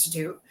Health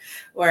Institute,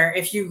 where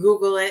if you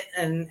Google it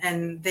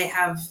and they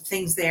have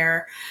things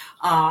there.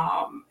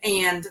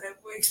 And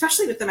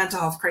especially with the mental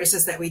health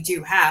crisis that we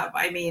do have,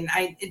 I mean,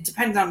 it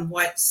depends on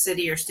what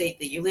city or state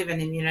that you live in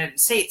the United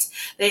States.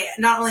 They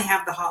not only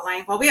have the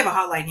hotline, well, we have a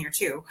hotline here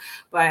too,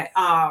 but,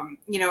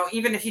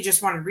 even if you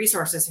just wanted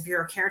resources, if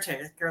you're a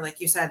caretaker, like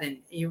you said, and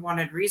you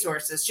wanted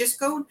resources, just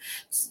go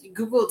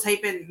Google,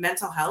 type in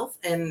mental health,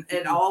 and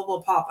it all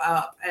will pop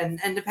up. And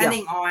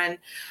depending on,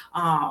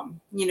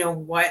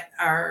 what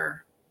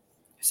our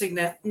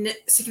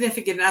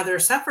significant other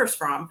suffers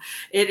from,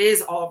 it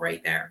is all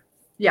right there.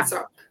 Yeah.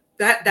 So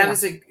that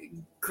is a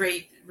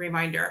great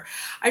reminder.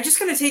 I'm just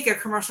going to take a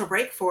commercial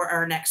break for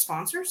our next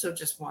sponsor. So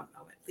just one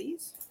moment,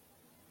 please.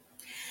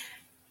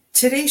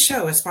 Today's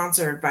show is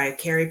sponsored by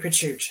Carrie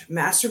Pachuch,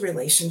 Master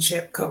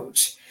Relationship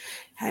Coach.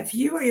 Have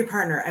you or your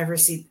partner ever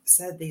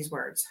said these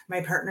words?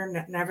 My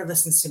partner never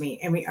listens to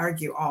me and we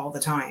argue all the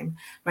time.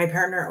 My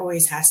partner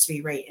always has to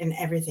be right and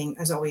everything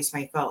is always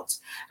my fault.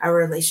 Our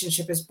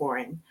relationship is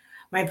boring.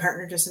 My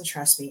partner doesn't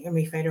trust me and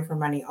we fight over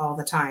money all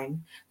the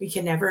time. We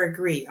can never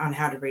agree on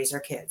how to raise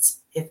our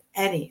kids. If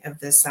any of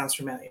this sounds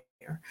familiar,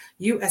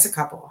 you as a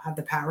couple have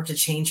the power to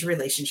change your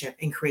relationship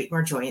and create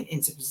more joy and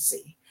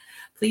intimacy.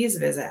 Please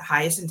visit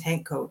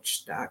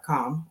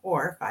highestintentcoach.com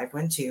or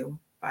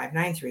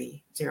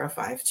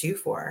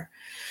 512-593-0524.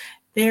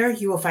 There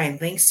you will find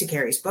links to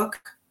Carrie's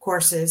book,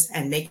 courses,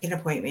 and make an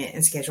appointment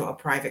and schedule a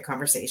private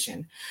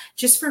conversation.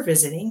 Just for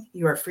visiting,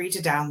 you are free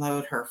to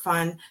download her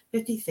fun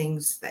 50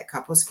 things that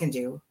couples can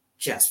do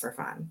just for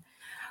fun.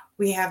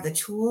 We have the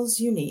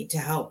tools you need to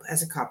help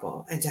as a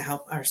couple and to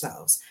help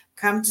ourselves.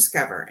 Come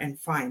discover and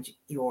find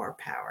your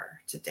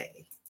power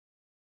today.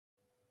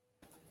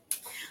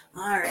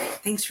 All right.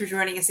 Thanks for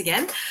joining us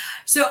again.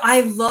 So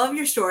I love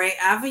your story.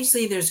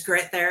 Obviously, there's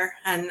grit there,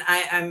 and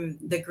I'm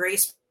the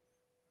grace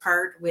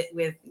part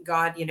with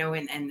God,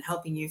 and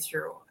helping you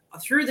through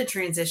the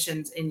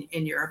transitions in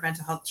your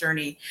mental health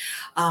journey.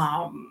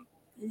 Now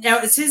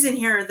it says in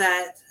here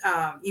that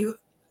the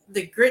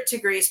Grit to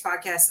Grace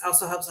podcast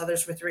also helps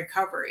others with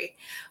recovery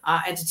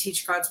and to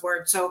teach God's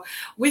word. So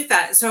with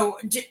that, so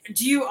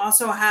do you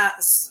also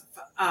have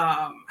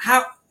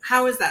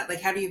how is that?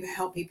 Like, how do you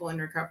help people in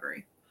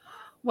recovery?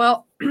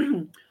 Well,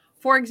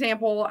 for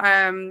example,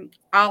 I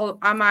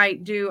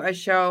might do a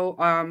show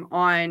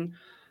on,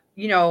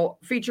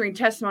 featuring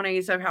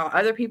testimonies of how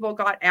other people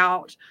got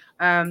out,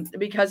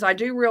 because I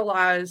do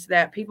realize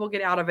that people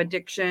get out of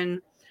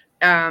addiction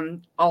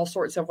all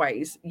sorts of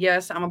ways.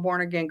 Yes, I'm a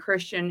born again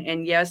Christian,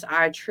 and yes,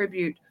 I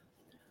attribute.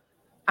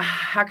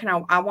 How can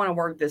I want to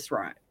word this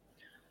right?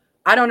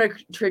 I don't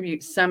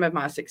attribute some of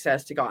my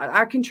success to God.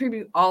 I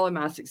contribute all of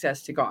my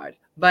success to God,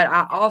 but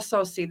I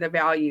also see the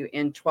value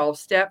in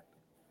 12-step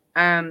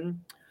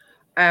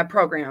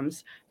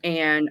programs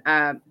and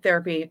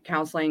therapy,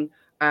 counseling,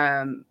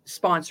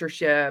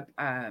 sponsorship,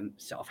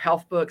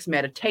 self-help books,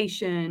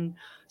 meditation.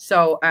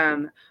 So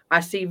I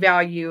see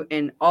value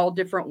in all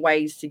different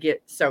ways to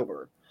get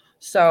sober.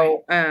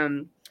 So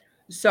I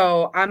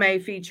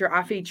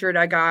featured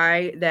a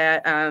guy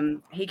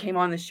that he came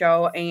on the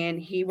show and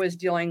he was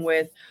dealing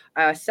with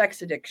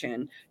sex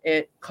addiction.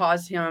 It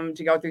caused him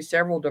to go through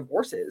several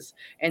divorces.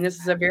 And this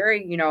is a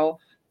very,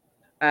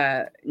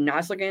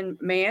 nice looking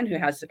man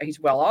he's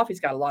well off. He's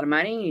got a lot of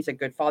money. He's a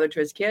good father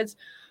to his kids.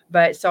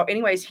 But so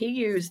anyways, he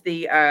used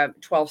the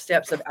 12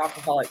 steps of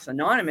Alcoholics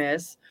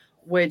Anonymous,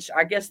 which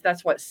I guess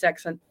that's what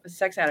Sex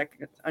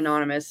Addict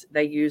Anonymous,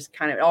 they use.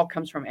 Kind of, it all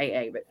comes from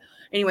AA. But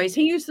anyways,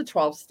 he used the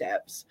 12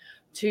 steps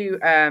to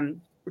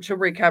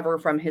recover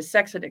from his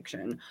sex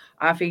addiction.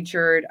 I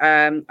featured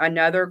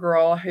another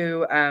girl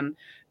who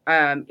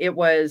it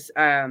was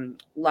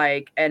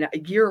like a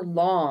year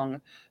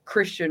long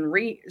Christian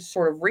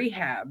sort of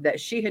rehab that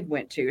she had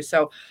went to.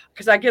 So,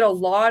 because I get a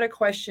lot of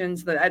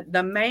questions,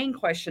 the main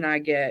question I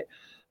get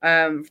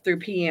through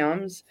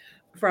PMs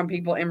from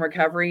people in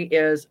recovery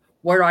is,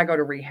 where do I go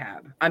to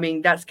rehab? I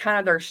mean, that's kind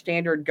of their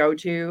standard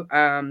go-to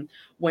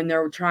when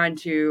they're trying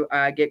to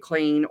get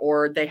clean,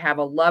 or they have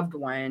a loved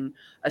one,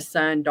 a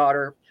son,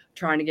 daughter,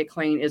 trying to get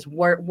clean, is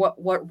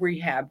what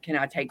rehab can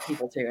I take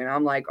people to? And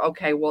I'm like,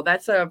 okay, well,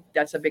 that's a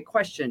big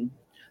question.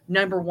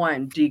 Number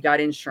one, do you got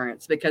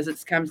insurance? Because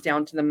it comes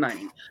down to the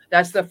money.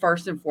 That's the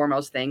first and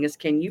foremost thing, is,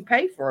 can you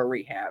pay for a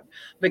rehab?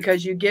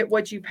 Because you get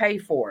what you pay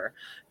for.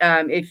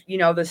 If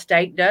the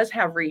state does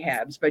have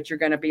rehabs, but you're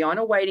going to be on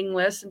a waiting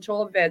list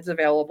until a bed's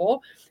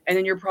available. And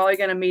then you're probably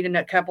going to meet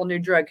a couple new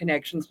drug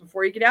connections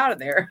before you get out of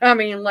there. I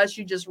mean, unless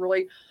you just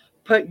really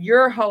put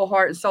your whole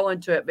heart and soul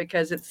into it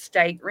because it's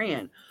state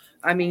ran.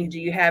 I mean, do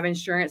you have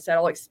insurance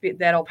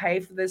that'll pay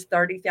for this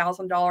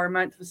 $30,000 a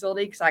month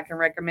facility? Because I can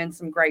recommend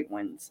some great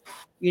ones,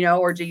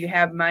 or do you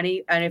have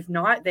money? And if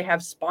not, they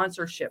have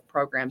sponsorship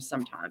programs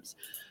sometimes.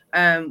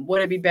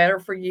 Would it be better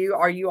for you?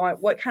 Are you on,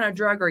 what kind of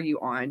drug are you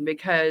on?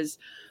 Because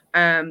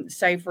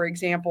say, for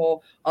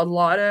example, a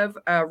lot of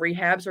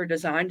rehabs are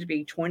designed to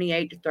be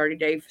 28 to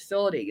 30-day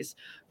facilities.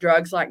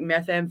 Drugs like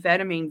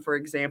methamphetamine, for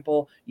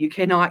example, you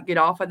cannot get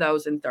off of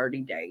those in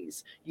 30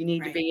 days. You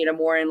need to be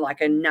in like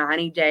a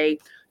 90-day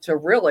to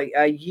really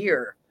a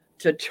year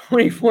to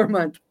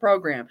 24-month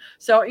program.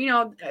 So,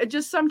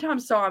 just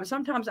sometimes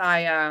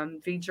I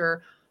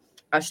feature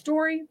a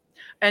story,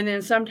 and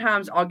then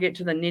sometimes I'll get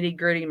to the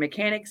nitty-gritty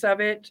mechanics of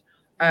it.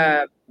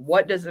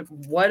 What does it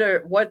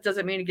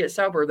mean to get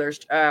sober?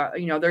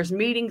 There's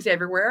meetings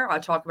everywhere. I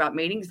talk about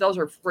meetings. Those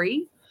are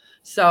free.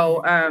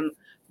 So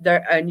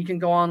and you can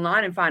go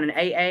online and find an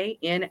AA,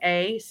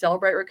 NA,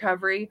 Celebrate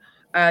Recovery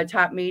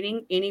type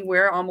meeting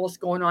anywhere,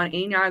 almost going on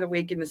any night of the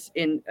week in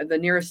the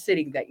nearest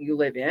city that you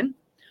live in.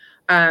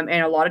 And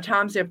a lot of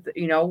times, if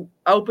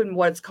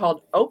what's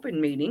called open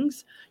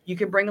meetings, you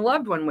can bring a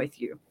loved one with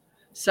you.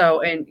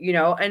 So,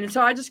 and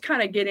so I just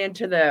kind of get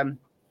into the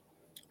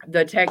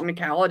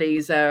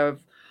technicalities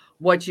of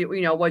what you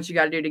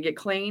got to do to get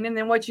clean, and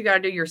then what you got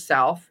to do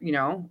yourself,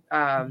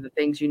 the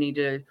things you need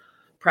to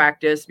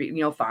practice,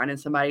 finding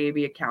somebody to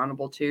be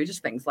accountable to,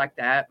 just things like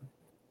that.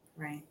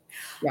 Right.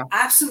 Yeah.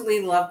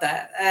 Absolutely love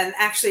that. And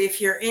actually,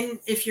 if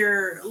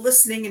you're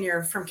listening and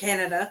you're from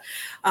Canada,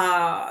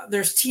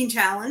 there's Teen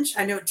Challenge.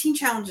 I know Teen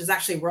Challenge is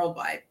actually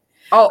worldwide.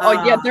 Oh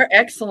yeah, they're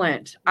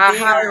excellent. I They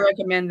highly are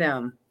recommend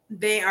them.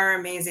 they are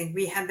amazing.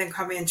 We had them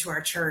come into our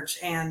church,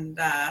 and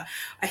I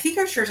think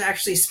our church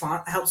actually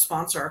helped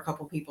sponsor a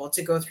couple people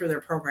to go through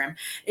their program.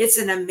 It's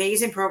an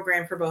amazing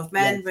program for both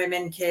men, Yes.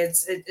 women,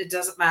 kids. It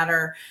doesn't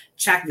matter.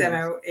 Check them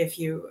Yes. out if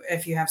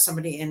you have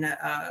somebody in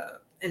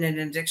an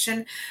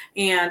addiction,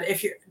 and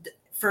if you're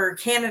for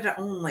Canada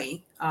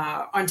only,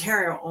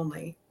 Ontario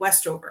only,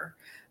 Westover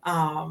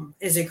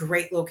is a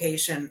great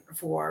location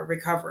for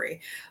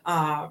recovery.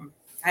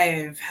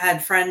 I've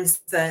had friends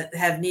that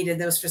have needed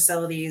those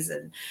facilities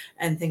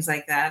and things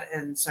like that,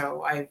 and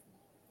so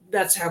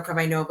that's how come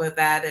I know about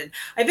that. And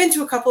I've been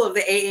to a couple of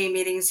the AA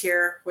meetings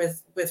here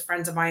with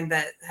friends of mine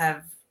that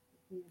have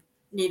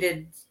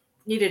needed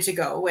to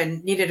go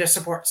and needed a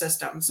support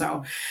system.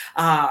 So,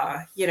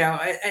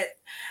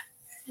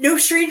 no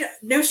stranger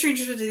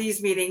to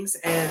these meetings,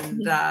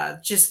 and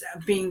just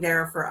being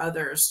there for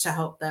others to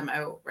help them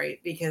out, right?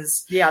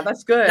 Because Yeah,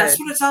 that's good. that's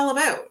what it's all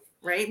about,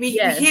 right? We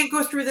can't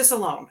go through this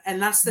alone,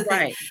 and that's the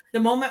thing. The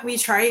moment we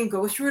try and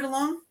go through it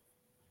alone,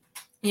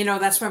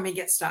 that's when we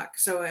get stuck.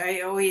 So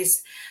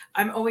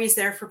I'm always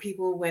there for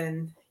people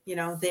when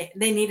they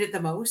need it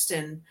the most,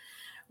 and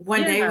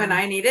one day when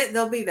I need it,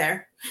 they'll be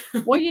there.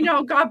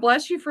 Well, God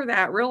bless you for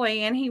that,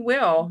 really, and He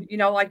will.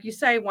 Like you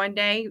say, one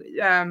day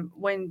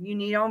when you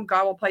need Him,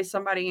 God will place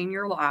somebody in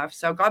your life.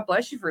 So God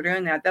bless you for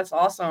doing that. That's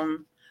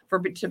awesome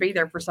to be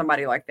there for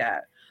somebody like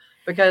that,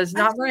 because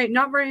not very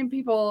many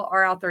people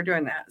are out there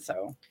doing that.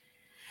 So.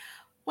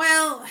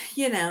 Well,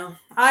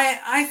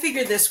 I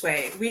figure this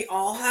way. We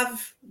all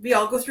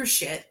go through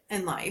shit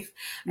in life.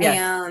 Yes.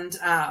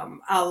 And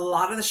a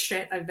lot of the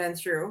shit I've been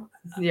through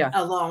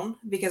alone,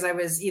 because I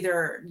was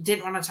either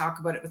didn't want to talk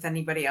about it with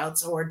anybody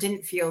else or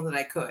didn't feel that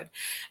I could.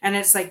 And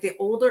it's like the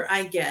older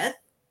I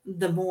get,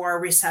 the more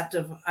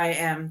receptive I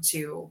am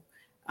to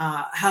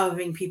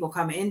having people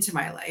come into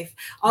my life.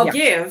 I'll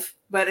give,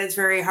 but it's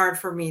very hard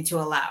for me to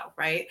allow,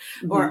 right?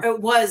 Mm-hmm. Or it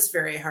was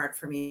very hard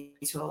for me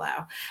to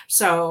allow.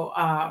 So,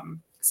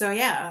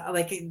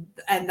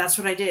 and that's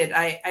what I did.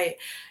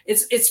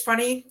 It's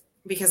funny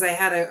because I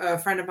had a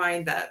friend of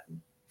mine that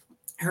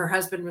her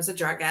husband was a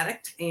drug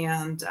addict,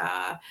 and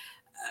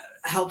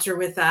helped her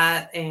with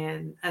that.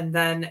 And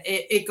then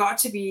it got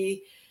to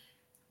be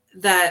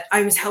that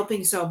I was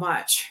helping so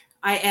much.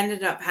 I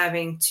ended up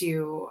having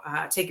to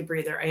take a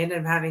breather. I ended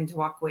up having to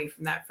walk away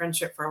from that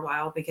friendship for a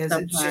while because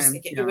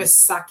it was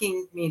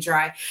sucking me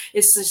dry.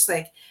 It's just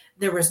like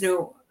there was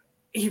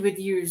he would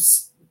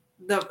use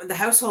the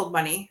household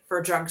money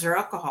for drugs or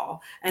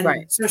alcohol.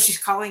 And so she's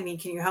calling me,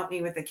 can you help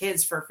me with the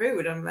kids for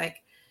food? I'm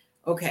like,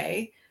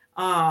 okay.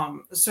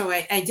 So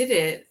I did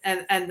it.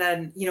 And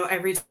then,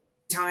 every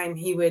time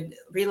he would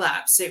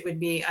relapse, it would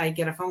be, I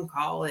get a phone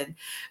call, and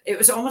it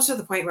was almost to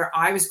the point where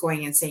I was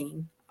going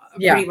insane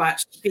pretty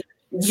much.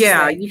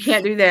 Yeah, like, you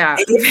can't do that.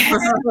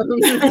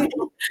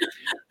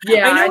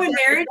 Yeah, I know in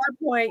marriage, at that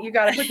point you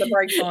got to put the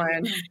brakes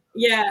on.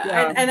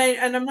 Yeah.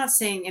 And I'm not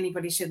saying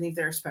anybody should leave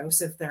their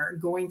spouse if they're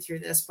going through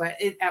this, but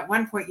at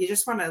one point you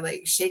just want to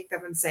like shake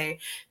them and say,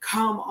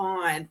 come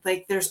on,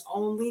 like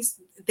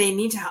they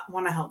need to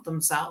want to help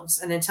themselves.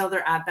 And until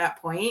they're at that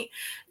point,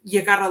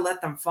 you got to let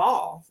them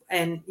fall,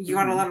 and you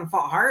got to let them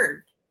fall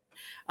hard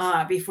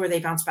before they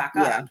bounce back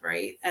up.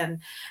 Right. And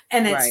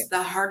it's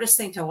the hardest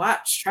thing to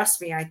watch.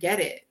 Trust me, I get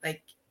it.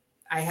 Like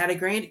I had a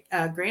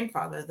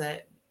grandfather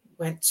that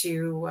went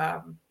to,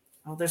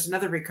 there's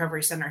another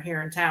recovery center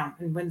here in town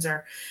in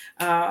Windsor.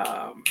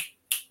 Father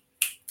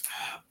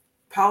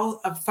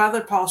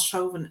Paul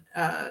Chauvin,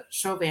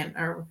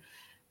 or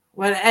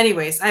what?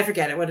 Anyways, I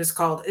forget what it's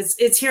called.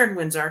 It's here in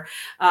Windsor.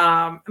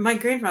 My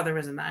grandfather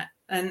was in that,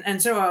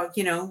 and so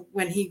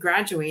when he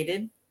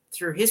graduated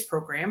through his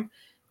program,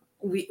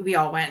 we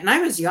all went, and I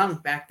was young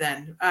back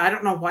then. I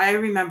don't know why I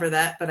remember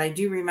that, but I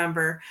do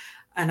remember,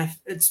 and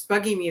it's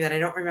bugging me that I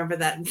don't remember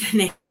that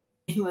name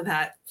of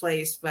that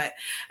place. But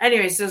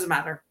anyways, it doesn't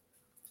matter.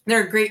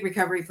 There are great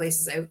recovery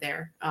places out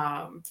there.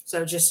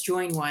 So just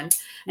join one.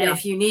 And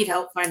if you need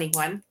help finding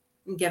one,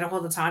 get a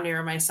hold of Tonya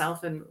or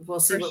myself, and we'll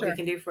see what we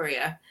can do for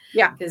you.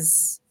 Yeah.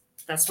 Because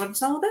that's what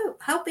it's all about,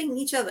 helping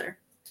each other.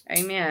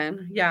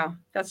 Amen. Yeah,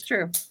 that's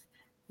true.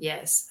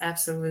 Yes,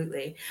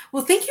 absolutely.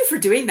 Well, thank you for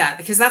doing that,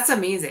 because that's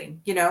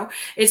amazing.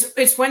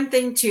 It's one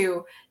thing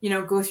to,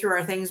 go through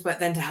our things, but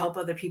then to help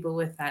other people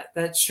with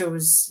that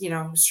shows,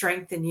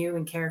 strength in you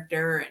and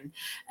character,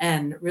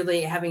 and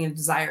really having a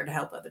desire to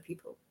help other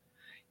people.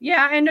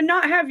 Yeah. And to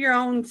not have your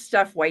own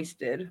stuff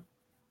wasted,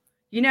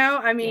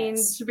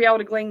 to be able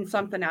to glean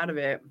something out of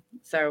it.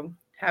 So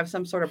have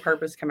some sort of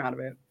purpose come out of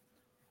it.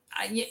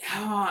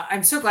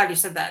 I'm so glad you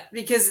said that,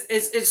 because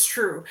it's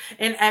true.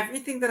 And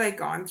everything that I've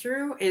gone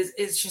through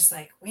is just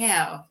like,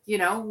 wow,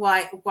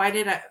 why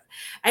did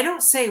I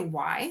don't say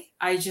why,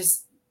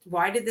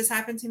 why did this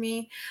happen to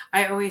me?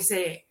 I always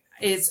say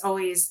it's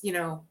always,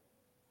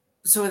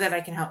 so that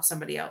I can help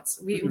somebody else.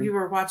 We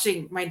were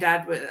watching, my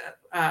dad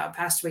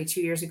passed away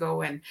 2 years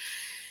ago, and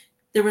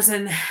there was a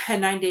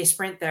 9-day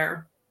sprint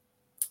there.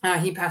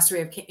 He passed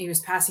away he was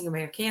passing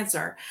away of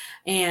cancer,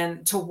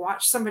 and to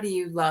watch somebody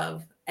you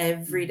love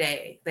every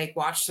day, like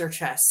watch their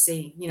chest,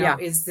 see,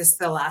 is this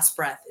the last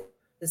breath?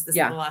 Is this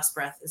the last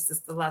breath? Is this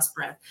the last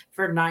breath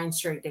for 9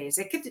 straight days?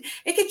 It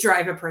could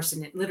drive a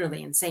person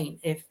literally insane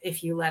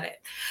if you let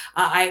it.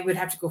 I would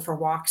have to go for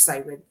walks.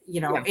 I would,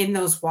 in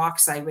those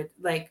walks, I would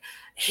like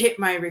hit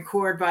my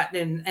record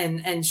button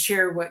and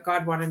share what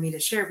God wanted me to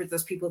share with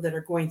those people that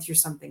are going through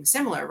something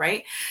similar.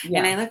 Right. Yeah.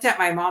 And I looked at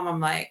my mom, I'm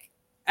like,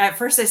 at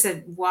first I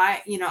said,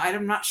 why,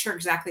 I'm not sure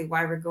exactly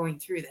why we're going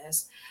through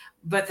this.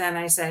 But then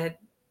I said,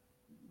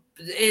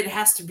 it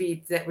has to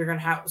be that we're going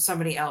to have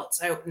somebody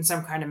else out in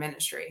some kind of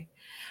ministry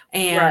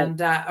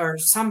and, or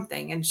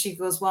something. And she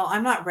goes, well,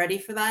 I'm not ready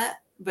for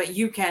that, but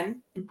you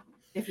can,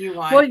 if you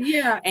want. Well,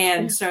 yeah.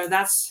 And so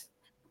that's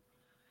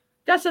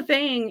the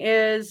thing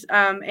is,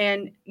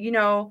 and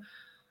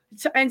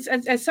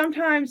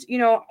sometimes,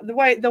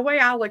 the way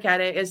I look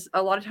at it is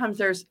a lot of times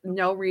there's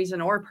no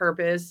reason or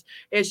purpose.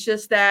 It's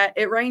just that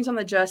it rains on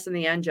the just and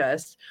the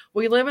unjust.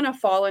 We live in a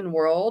fallen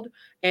world,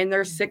 and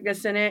there's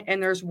sickness in it,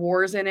 and there's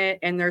wars in it,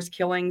 and there's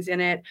killings in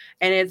it,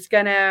 and it's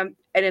gonna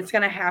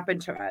happen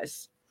to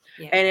us.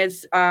 Yeah.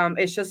 And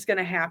it's just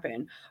gonna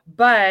happen.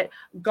 But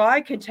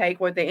God can take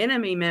what the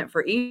enemy meant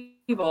for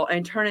evil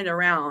and turn it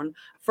around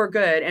for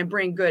good and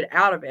bring good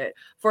out of it.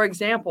 For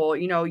example,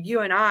 you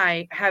and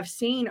I have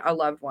seen a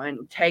loved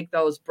one take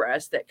those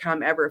breaths that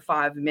come every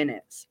 5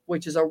 minutes,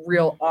 which is a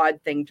real odd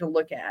thing to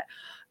look at.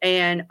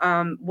 And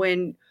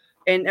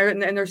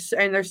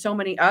there's so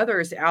many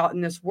others out in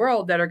this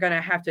world that are going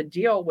to have to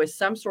deal with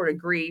some sort of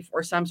grief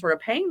or some sort of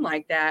pain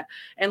like that.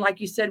 And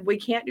like you said, we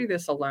can't do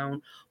this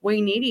alone.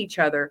 We need each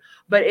other,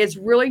 but it's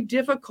really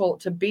difficult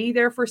to be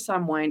there for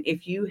someone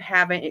if you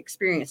haven't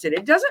experienced it.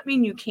 It doesn't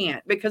mean you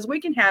can't, because we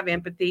can have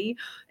empathy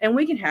and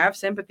we can have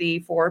sympathy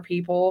for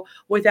people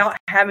without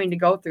having to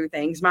go through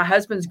things. My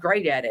husband's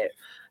great at it.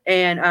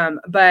 And,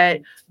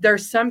 but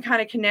there's some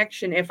kind of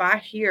connection. If I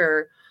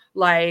hear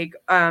like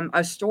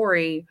a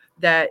story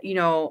that,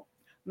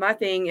 my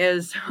thing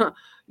is,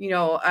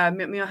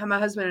 my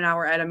husband and I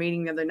were at a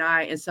meeting the other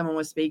night, and someone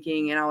was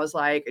speaking, and I was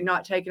like,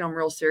 not taking them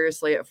real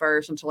seriously at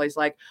first, until he's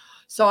like,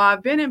 so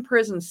I've been in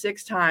prison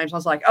 6 times. I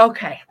was like,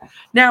 okay,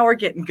 now we're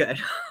getting good.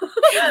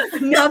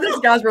 Now this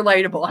guy's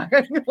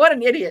relatable. What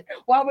an idiot.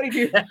 Why would he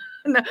do that?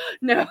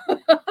 No.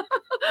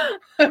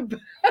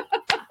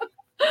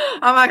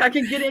 I'm like, I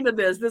can get into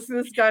this. This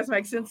guys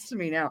make sense to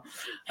me now,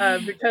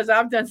 because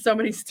I've done so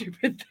many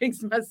stupid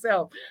things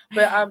myself.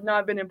 But I've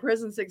not been in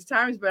prison 6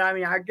 times. But I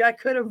mean, that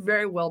could have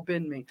very well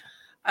been me.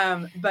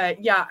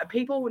 But yeah,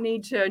 people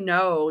need to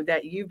know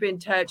that you've been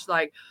touched.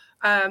 Like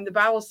the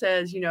Bible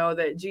says,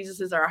 that Jesus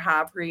is our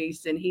high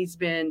priest, and he's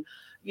been,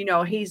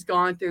 he's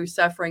gone through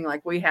suffering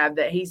like we have,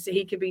 that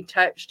he can be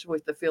touched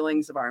with the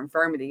feelings of our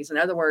infirmities. In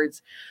other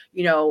words,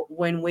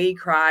 when we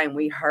cry and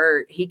we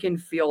hurt, he can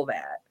feel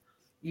that.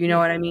 You know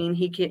what I mean?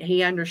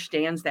 He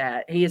understands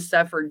that. He has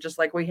suffered just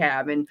like we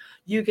have. And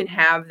you can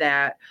have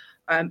that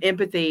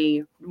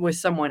empathy with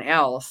someone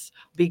else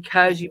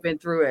because you've been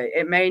through it.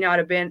 It may not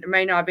have been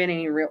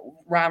any real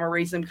rhyme or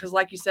reason, because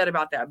like you said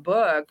about that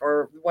book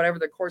or whatever,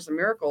 the Course of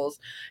Miracles,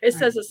 it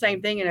says the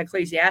same thing in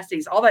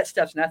Ecclesiastes. All that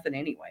stuff's nothing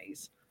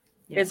anyways.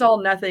 Yeah. It's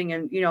all nothing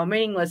and,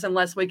 meaningless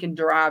unless we can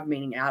derive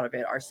meaning out of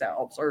it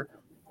ourselves, or,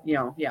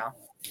 yeah.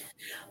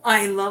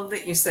 I love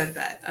that you said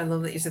that.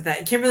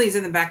 Kimberly's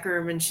in the back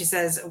room, and she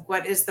says,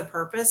 what is the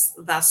purpose?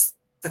 That's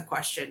the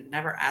question.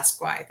 Never ask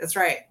why. That's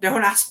right.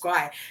 Don't ask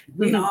why.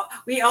 We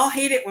all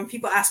hate it when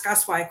people ask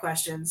us why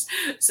questions.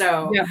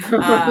 So,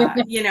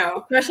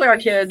 especially our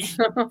kids.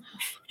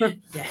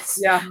 Yes.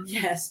 Yeah.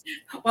 Yes.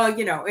 Well,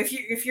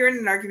 if you're in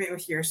an argument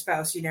with your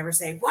spouse, you never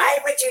say, why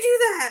would you do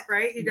that?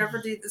 Right. You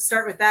never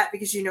start with that,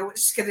 because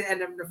it's just going to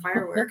end up in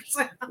fireworks.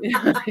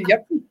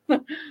 Yep.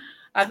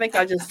 I think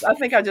I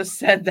just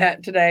said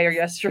that today or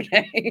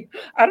yesterday.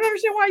 I don't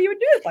understand why you would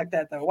do it like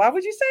that, though. Why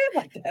would you say it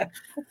like that?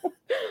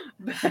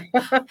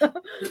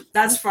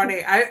 That's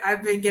funny.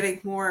 I've been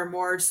getting more and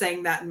more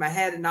saying that in my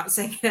head and not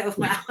saying it out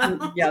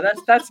loud. Yeah,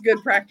 that's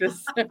good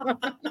practice. That's a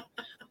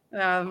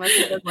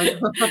good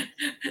one.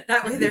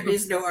 That way there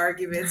is no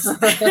arguments.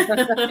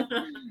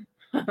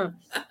 For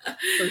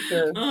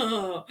sure.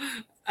 Oh,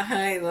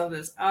 I love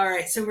this. All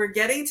right. So we're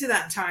getting to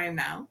that time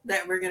now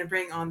that we're going to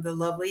bring on the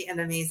lovely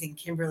and amazing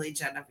Kimberly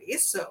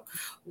Genovese. So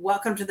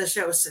welcome to the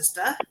show,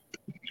 sister.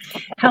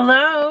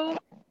 Hello.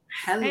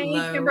 Hello. Hey,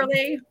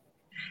 Kimberly.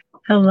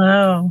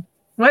 Hello.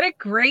 What a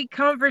great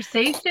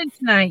conversation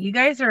tonight. You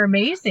guys are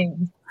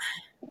amazing.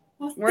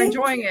 Well, we're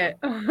enjoying it.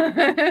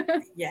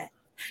 Yeah.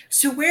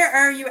 So where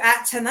are you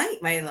at tonight,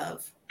 my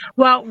love?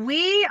 Well,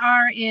 we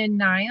are in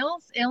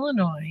Niles,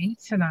 Illinois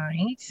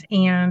tonight,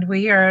 and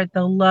we are at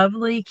the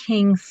lovely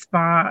King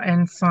Spa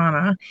and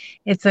Sauna.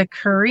 It's a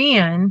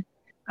Korean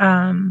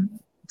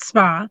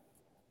spa,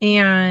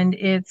 and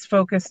it's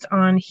focused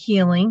on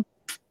healing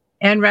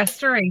and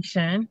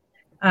restoration.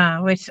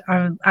 which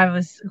I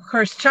was, of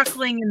course,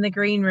 chuckling in the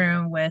green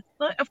room with,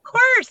 of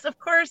course,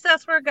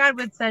 that's where God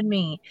would send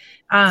me,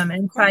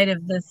 inside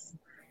of this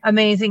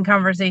amazing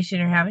conversation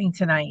you're having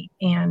tonight.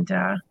 And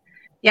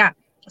yeah,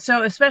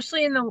 so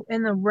especially in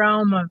the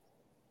realm of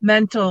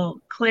mental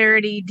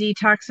clarity,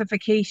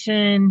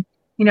 detoxification,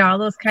 all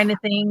those kind of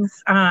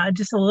things.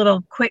 Just a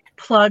little quick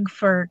plug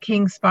for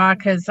King Spa,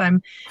 because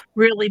I'm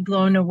really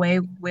blown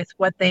away with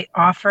what they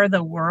offer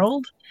the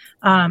world.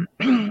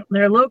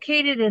 They're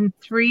located in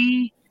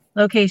 3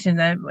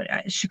 locations: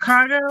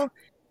 Chicago,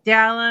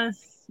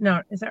 Dallas.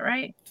 No, is that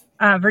right?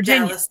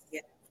 Virginia. Dallas.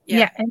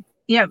 Yeah.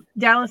 Yeah,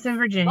 Dallas and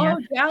Virginia.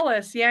 Oh,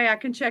 Dallas. Yeah, I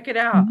can check it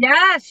out.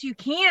 Yes, you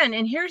can.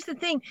 And here's the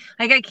thing.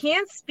 Like, I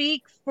can't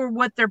speak for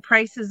what their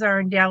prices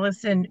are in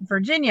Dallas and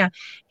Virginia.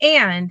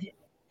 And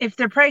if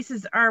their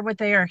prices are what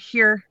they are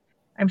here,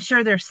 I'm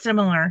sure they're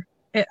similar.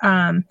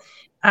 But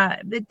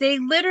they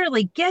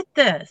literally, get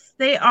this,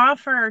 they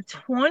offer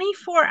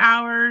 24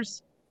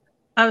 hours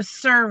of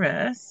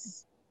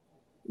service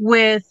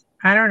with,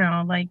 I don't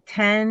know, like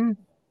 10,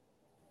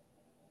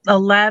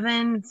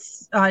 11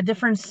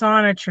 different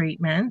sauna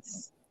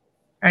treatments,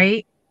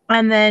 right?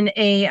 And then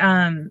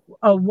a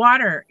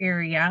water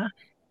area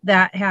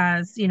that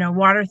has,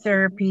 water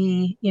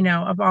therapy,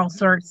 of all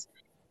sorts,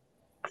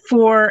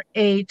 for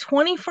a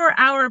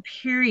 24-hour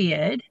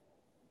period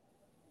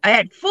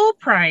at full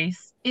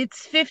price.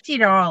 It's $50.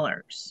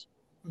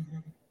 Mm-hmm.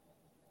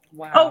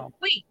 Wow. Oh,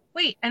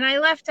 wait. And I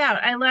left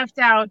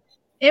out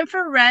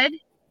infrared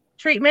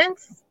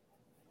treatments.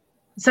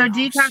 So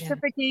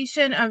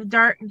detoxification of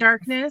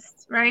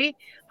darkness, right?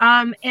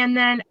 And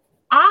then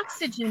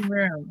oxygen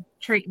room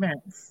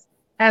treatments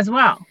as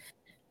well.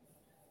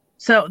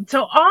 So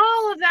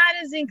all of that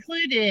is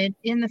included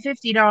in the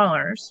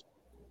 $50.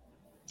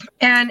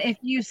 And if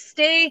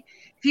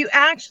you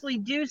actually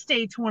do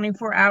stay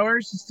 24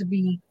 hours, just to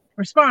be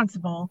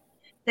responsible,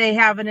 they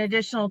have an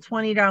additional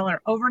 $20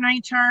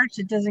 overnight charge.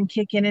 It doesn't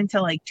kick in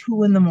until like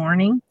 2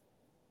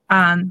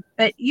 a.m.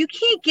 But you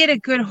can't get a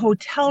good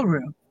hotel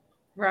room,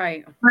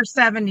 right, for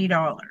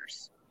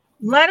 $70,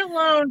 let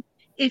alone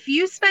if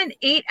you spend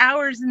 8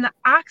 hours in the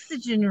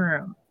oxygen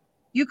room.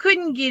 You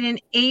couldn't get an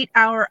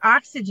 8-hour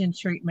oxygen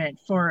treatment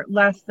for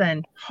less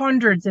than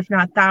hundreds, if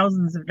not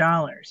thousands of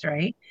dollars,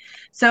 right?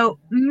 So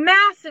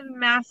massive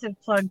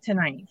plug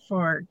tonight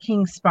for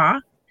King Spa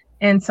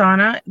and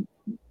Sauna.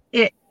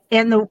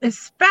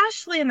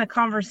 Especially in the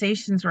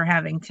conversations we're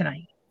having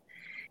tonight,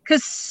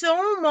 because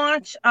so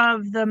much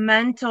of the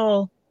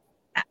mental,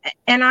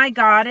 and I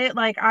got it.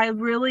 Like, I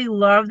really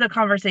love the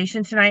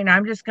conversation tonight, and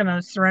I'm just going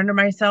to surrender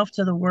myself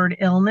to the word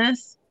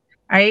illness,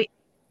 right?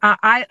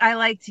 I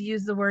like to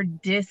use the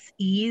word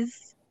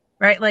dis-ease,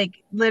 right?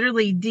 Like,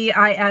 literally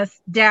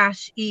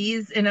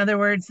DIS-ease. In other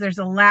words, there's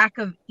a lack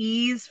of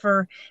ease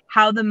for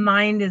how the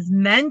mind is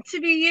meant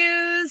to be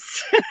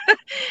used,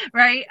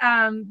 right?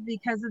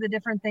 Because of the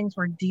different things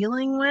we're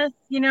dealing with,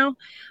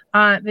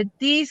 but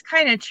these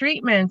kind of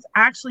treatments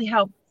actually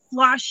help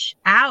flush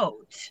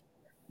out,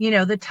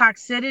 the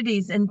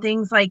toxicities and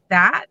things like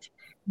that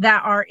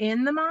are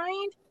in the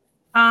mind,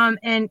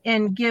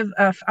 and give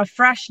a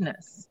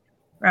freshness,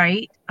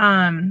 right,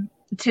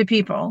 to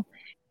people,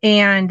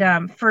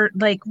 and for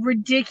like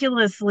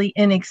ridiculously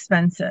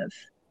inexpensive,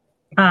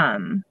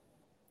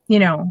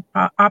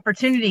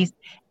 opportunities.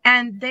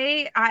 And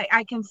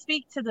I can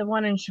speak to the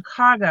one in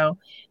Chicago.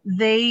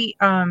 They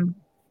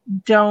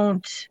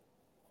don't,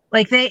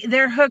 like,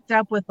 they're hooked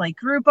up with like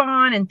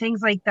Groupon and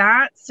things like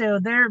that, so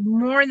they're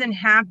more than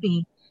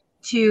happy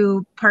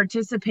to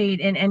participate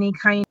in any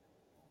kind.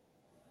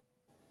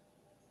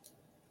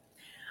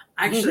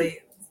 Actually,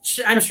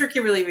 I'm sure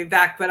Kimberly will be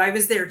back, but I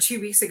was there 2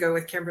 weeks ago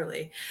with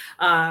Kimberly,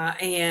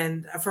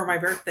 and for my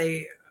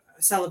birthday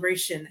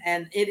celebration,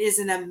 and it is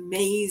an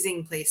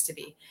amazing place to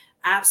be.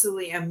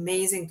 Absolutely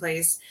amazing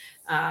place.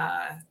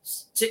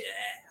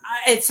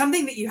 It's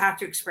something that you have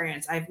to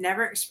experience. I've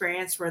never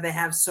experienced where they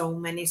have so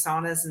many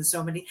saunas and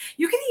so many.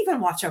 You can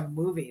even watch a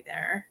movie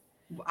there.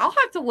 I'll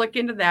have to look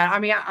into that. I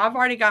mean, I'm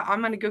going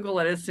to Google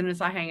it as soon as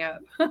I hang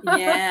up.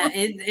 Yeah,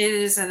 it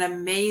is an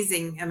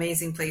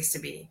amazing place to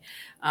be.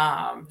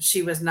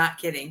 She was not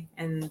kidding.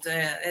 And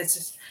it's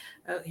just,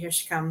 here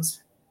she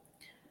comes.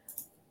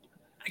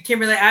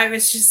 Kimberly, I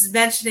was just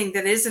mentioning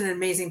that it is an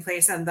amazing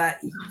place, and that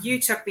you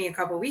took me a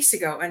couple of weeks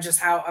ago, and just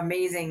how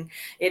amazing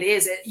it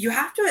is. You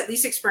have to at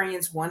least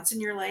experience once in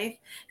your life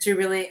to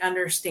really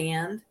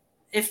understand,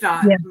 if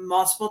not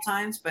multiple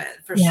times, but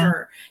for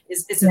sure,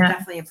 it's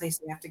definitely a place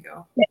you have to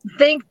go.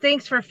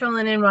 Thanks for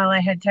filling in while I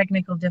had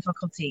technical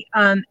difficulty.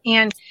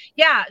 And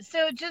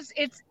so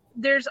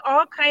there's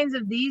all kinds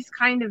of these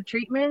kind of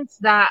treatments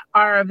that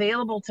are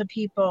available to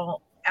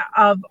people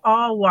of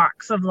all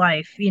walks of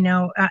life,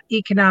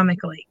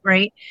 economically,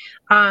 right?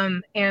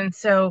 And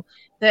so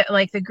that,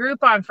 like, the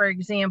Groupon, for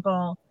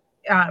example,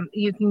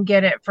 you can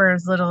get it for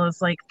as little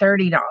as like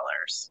 $30,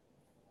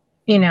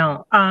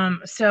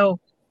 so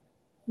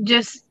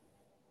just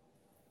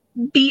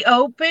be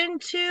open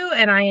to,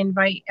 and I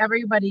invite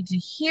everybody to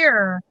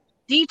hear,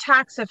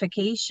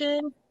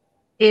 detoxification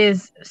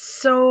is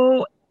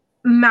so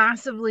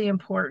massively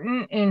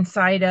important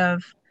inside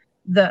of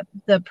the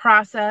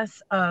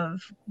process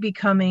of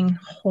becoming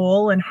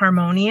whole and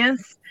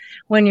harmonious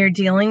when you're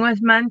dealing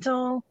with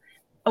mental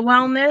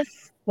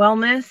wellness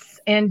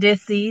and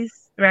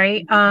disease,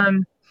 right?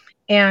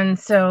 And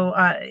so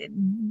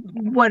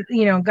what,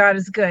 God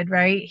is good,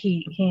 right?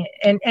 He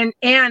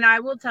and I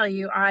will tell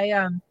you,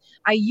 I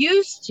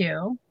used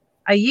to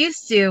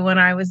when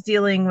I was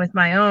dealing with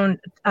my own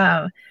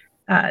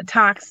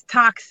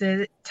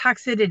toxicity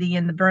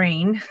in the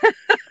brain.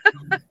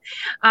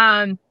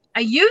 I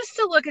used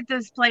to look at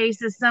this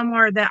place as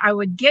somewhere that I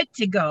would get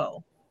to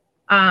go,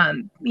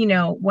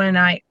 when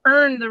I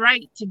earned the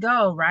right to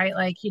go, right?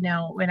 Like,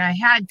 when I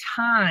had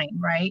time,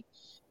 right?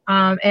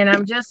 And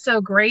I'm just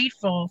so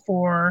grateful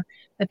for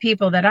the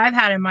people that I've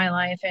had in my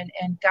life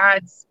and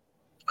God's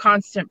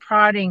constant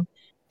prodding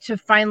to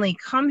finally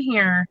come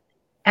here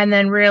and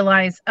then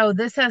realize, oh,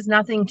 this has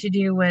nothing to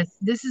do with,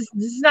 this is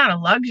not a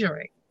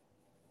luxury.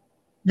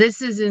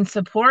 This is in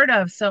support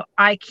of, so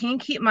I can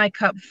keep my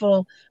cup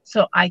full,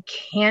 so I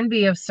can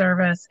be of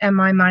service and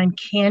my mind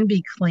can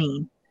be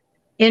clean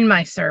in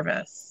my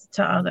service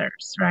to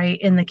others, right?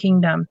 In the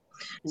kingdom.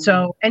 Mm-hmm.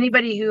 So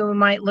anybody who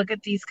might look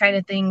at these kind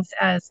of things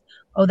as,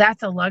 oh,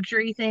 that's a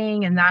luxury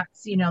thing, and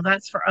that's,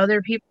 that's for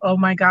other people. Oh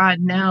my God,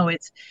 no,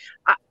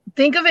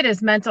 think of it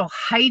as mental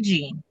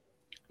hygiene.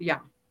 Yeah.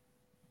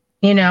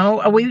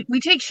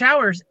 We take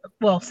showers.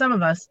 Well, some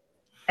of us,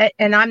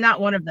 and I'm not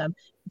one of them,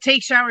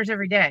 take showers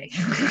every day.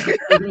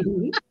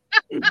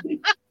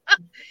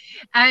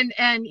 and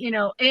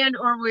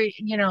or we,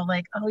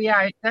 like, oh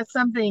yeah, that's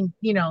something,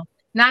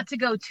 not to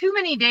go too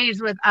many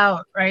days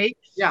without, right?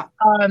 Yeah.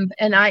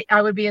 And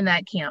I would be in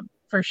that camp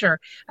for sure.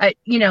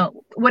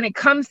 When it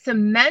comes to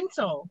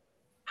mental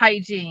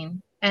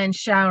hygiene and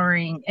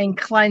showering and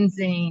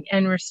cleansing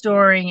and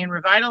restoring and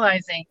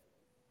revitalizing,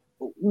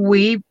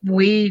 we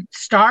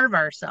starve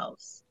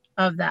ourselves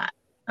of that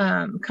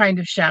kind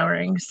of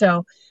showering.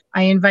 So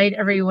I invite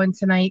everyone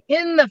tonight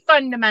in the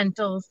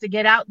fundamentals to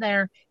get out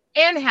there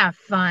and have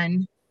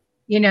fun,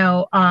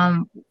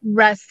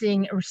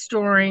 resting,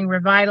 restoring,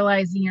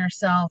 revitalizing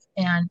yourself,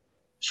 and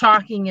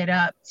chalking it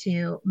up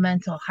to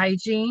mental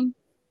hygiene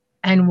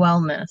and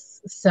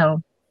wellness.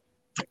 So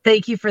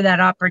thank you for that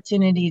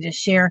opportunity to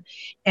share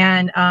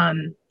and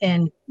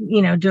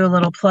do a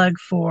little plug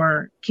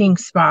for King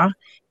Spa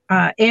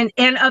and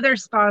other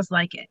spas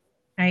like it,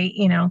 right?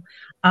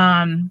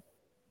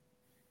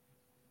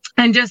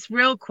 And just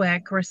real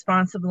quick,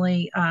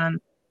 responsibly,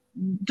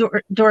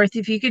 Dorothy,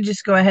 if you could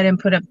just go ahead and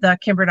put up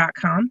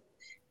thekimber.com.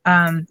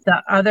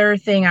 The other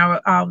thing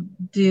I'll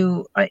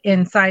do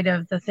inside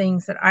of the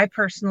things that I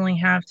personally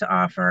have to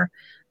offer,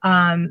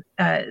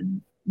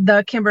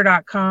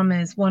 thekimber.com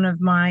is one of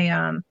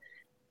my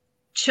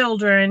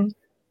children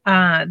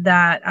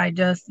that I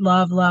just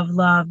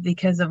love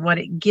because of what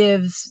it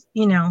gives,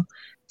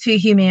 to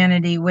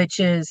humanity, which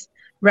is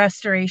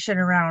restoration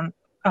around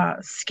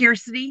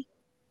scarcity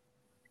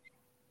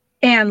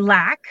and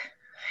lack,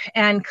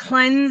 and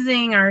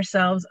cleansing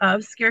ourselves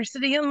of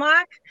scarcity and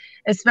lack,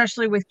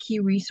 especially with key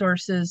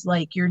resources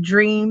like your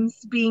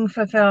dreams being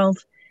fulfilled,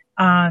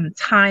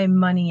 time,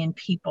 money, and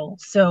people.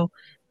 So,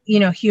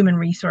 human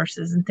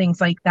resources and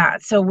things like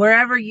that. So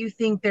wherever you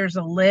think there's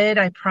a lid,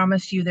 I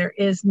promise you there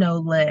is no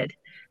lid.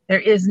 There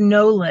is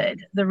no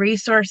lid. The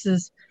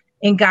resources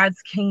in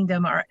God's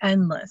kingdom are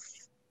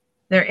endless.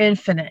 They're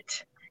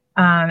infinite.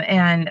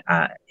 And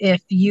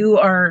if you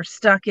are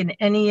stuck in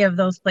any of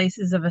those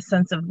places of a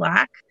sense of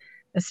lack,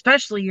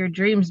 especially your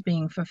dreams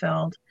being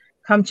fulfilled,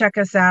 come check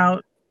us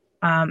out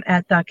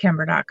at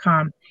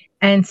thekimber.com.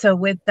 And so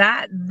with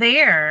that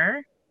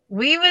there,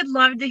 we would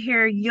love to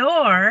hear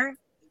your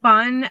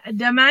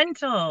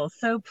fundamentals.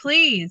 So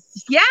please,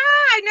 yeah,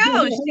 I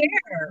know,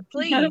 share,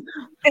 please.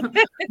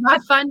 My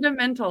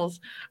fundamentals.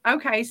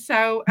 Okay,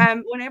 so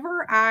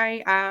whenever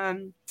I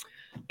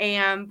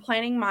am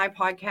planning my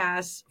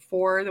podcast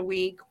for the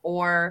week,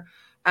 or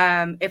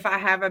if I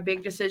have a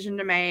big decision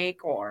to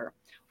make, or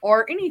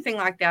anything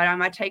like that,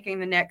 am I taking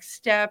the next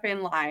step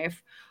in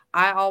life?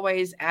 I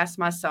always ask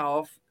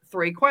myself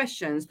 3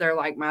 questions. They're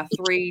like my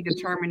 3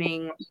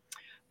 determining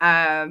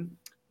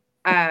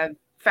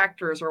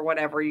factors, or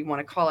whatever you want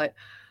to call it.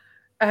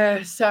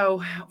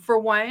 So for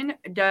one,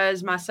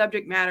 does my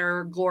subject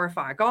matter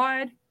glorify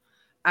God?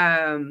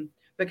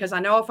 Because I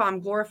know if I'm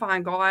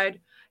glorifying God,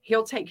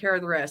 He'll take care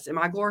of the rest. Am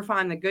I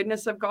glorifying the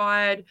goodness of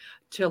God,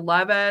 to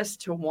love us,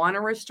 to want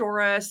to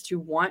restore us, to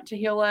want to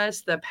heal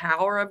us, the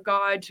power of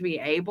God to be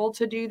able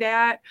to do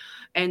that,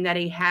 and that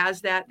He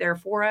has that there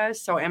for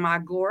us? So am I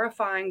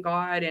glorifying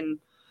God in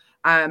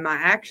my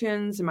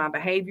actions, in my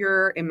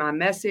behavior, in my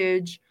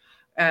message?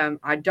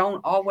 I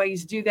don't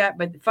always do that,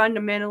 but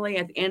fundamentally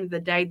at the end of the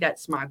day,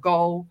 that's my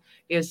goal,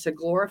 is to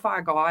glorify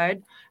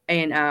God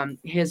and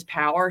His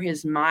power,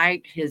 His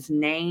might, His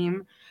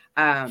name,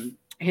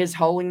 His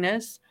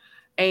holiness.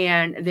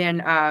 And then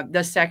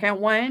the second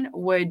one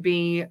would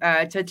be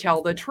to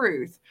tell the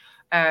truth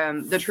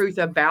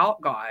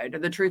about God,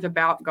 the truth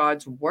about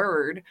God's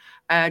word,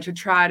 to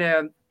try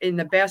to, in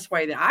the best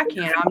way that I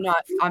can.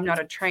 I'm not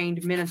a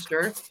trained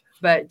minister.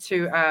 but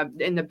to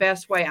in the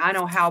best way I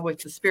know how,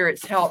 with the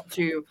Spirit's help,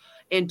 to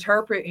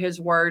interpret His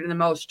Word in the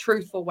most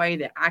truthful way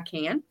that I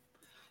can.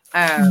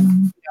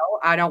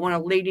 I don't want to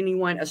lead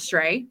anyone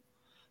astray.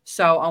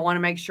 So I want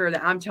to make sure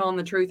that I'm telling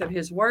the truth of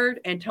His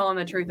Word and telling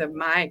the truth of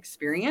my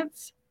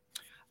experience.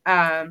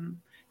 And,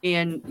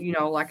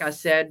 like I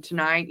said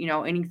tonight,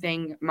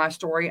 anything, my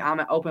story, I'm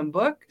an open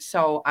book.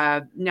 So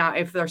now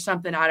if there's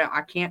something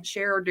I can't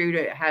share due to,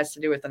 it has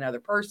to do with another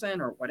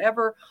person or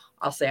whatever,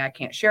 I'll say I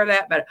can't share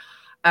that, but,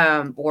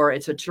 or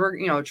it's a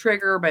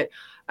trigger, but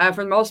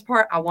for the most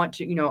part, I want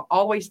to,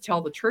 always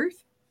tell the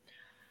truth.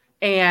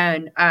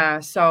 And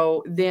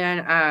so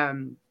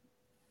then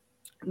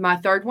my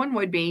third one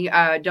would be,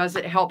 does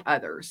it help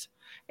others?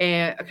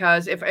 And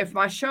because if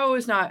my show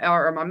is not,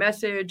 or my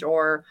message,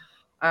 or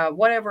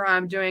whatever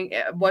I'm doing,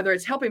 whether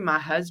it's helping my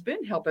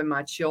husband, helping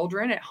my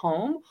children at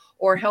home,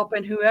 or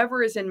helping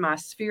whoever is in my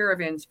sphere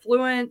of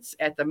influence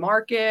at the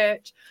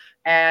market,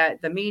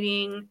 at the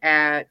meeting,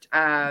 at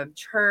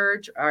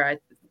church, or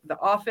at the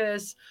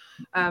office,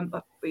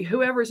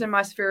 whoever's in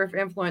my sphere of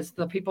influence,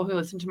 the people who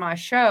listen to my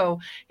show,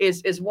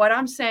 is what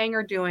I'm saying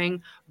or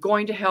doing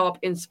going to help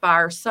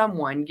inspire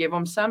someone, give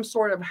them some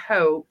sort of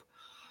hope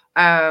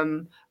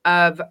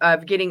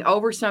of getting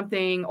over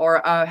something,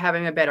 or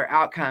having a better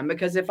outcome.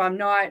 Because if I'm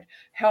not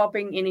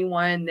helping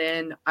anyone,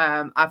 then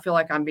I feel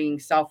like I'm being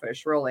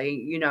selfish,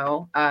 really,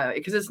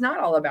 because it's not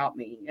all about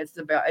me. It's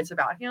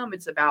about Him.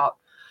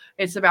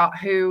 It's about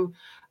who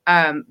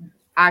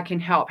I can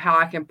help, how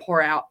I can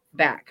pour out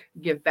back,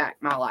 give back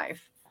my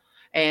life.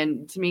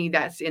 And to me,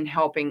 that's in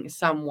helping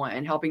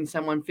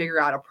someone figure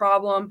out a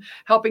problem,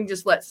 helping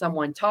just let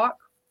someone talk.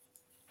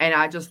 And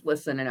I just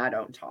listen and I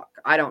don't talk.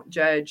 I don't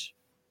judge.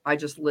 I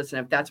just listen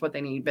if that's what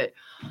they need. But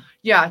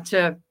yeah,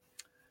 to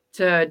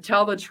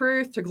tell the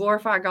truth, to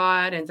glorify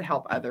God, and to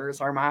help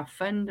others are my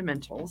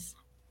fundamentals.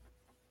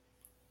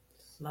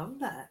 Love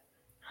that.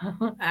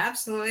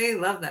 Absolutely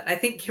love that. I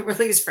think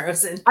Kimberly's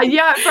frozen.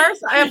 Yeah,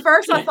 at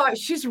first I thought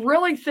she's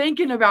really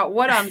thinking about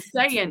what I'm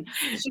saying.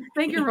 She's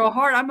thinking real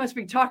hard. I must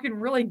be talking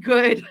really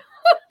good.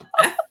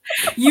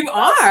 You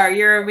are.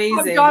 You're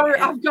amazing.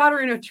 I've got her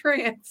in a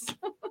trance.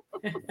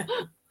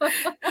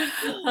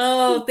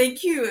 Oh,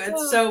 thank you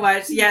so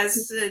much.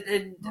 Yes,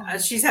 and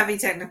she's having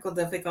technical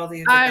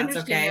difficulties. I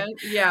understand.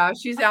 Okay. Yeah,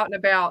 she's out and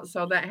about,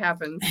 so that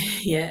happens.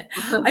 Yeah.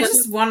 I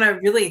just want to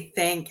really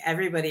thank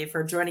everybody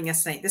for joining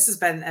us tonight. This has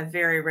been a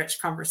very rich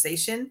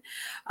conversation.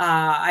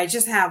 I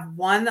just have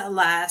one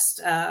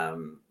last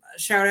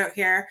shout out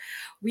here.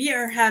 We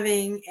are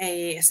having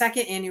a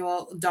second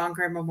annual Don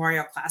Graham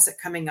Memorial Classic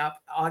coming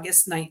up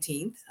August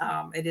 19th.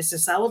 It is to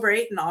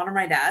celebrate and honor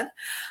my dad,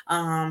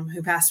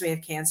 who passed away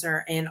of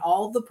cancer, and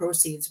all the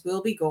proceeds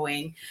will be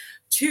going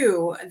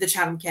to the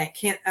Chatham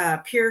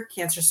Peer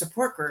Cancer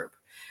Support Group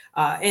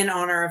in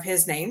honor of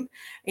his name.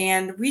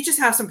 And we just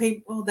have some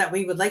people that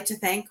we would like to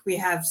thank. We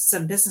have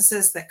some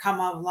businesses that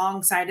come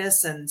alongside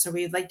us, and so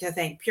we'd like to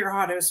thank Pure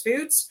Hot House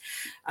Foods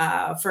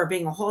for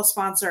being a whole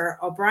sponsor,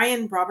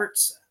 O'Brien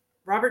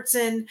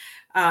Robertson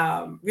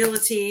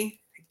Realty,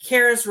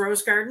 Kara's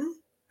Rose Garden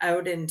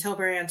out in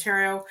Tilbury,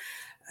 Ontario,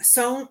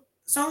 Sones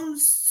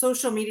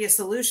Social Media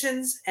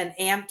Solutions, and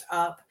Amped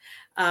Up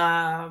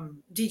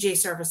DJ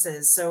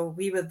services. So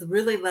we would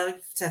really love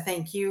to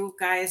thank you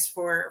guys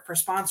for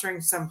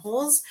sponsoring some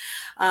holes.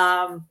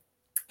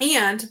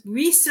 And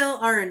we still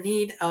are in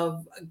need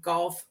of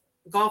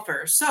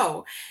golfers.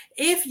 So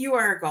if you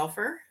are a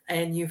golfer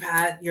and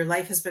your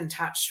life has been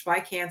touched by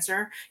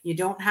cancer, you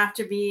don't have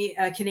to be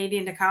a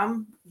Canadian to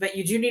come, but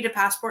you do need a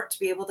passport to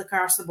be able to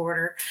cross the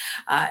border.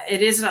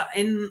 It is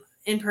an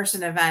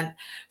in-person event.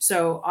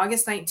 So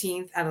August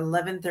 19th at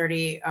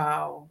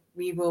 11:30,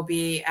 we will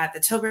be at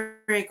the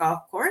Tilbury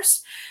Golf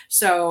Course.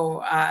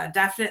 So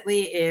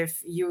definitely,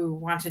 if you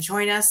want to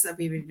join us,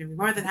 we would be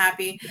more than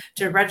happy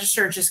to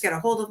register. Just get a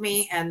hold of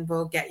me and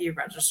we'll get you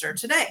registered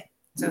today.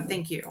 So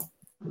thank you.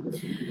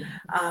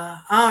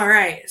 All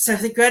right. So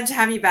good to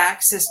have you back,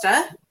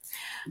 Sista.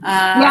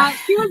 Yeah,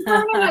 she's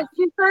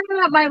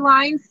burning up my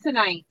lines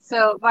tonight.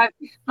 So my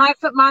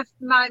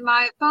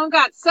phone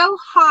got so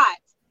hot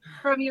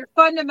from your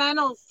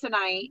fundamentals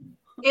tonight.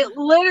 It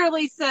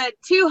literally said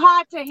too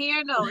hot to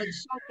handle and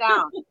shut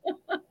down.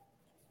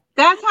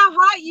 That's how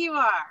hot you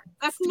are.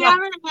 That's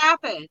never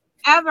happened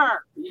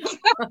ever.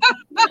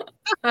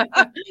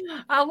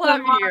 I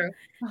love you.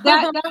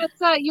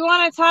 That's you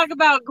want to talk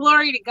about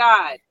glory to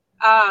God.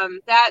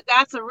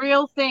 That's a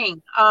real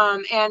thing.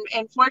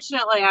 And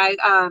fortunately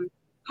I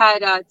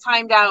had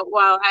timed out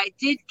while I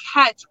did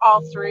catch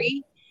all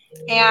three,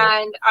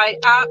 and I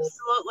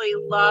absolutely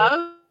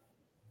love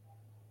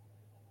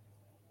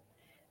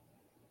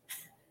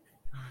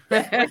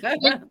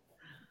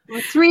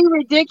three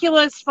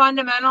ridiculous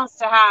fundamentals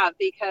to have,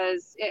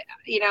 because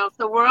if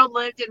the world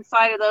lived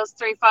inside of those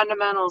three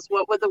fundamentals,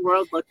 what would the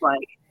world look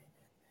like?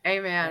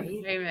 Amen.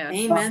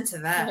 Amen to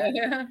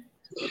that.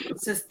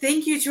 So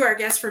thank you to our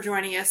guests for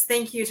joining us.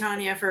 Thank you,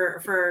 Tonya,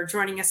 for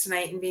joining us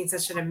tonight and being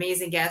such an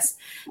amazing guest.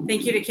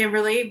 Thank you to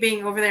Kimberly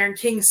being over there in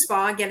King's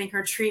Spa, getting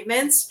her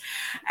treatments.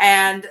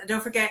 And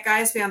don't forget,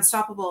 guys, be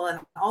unstoppable in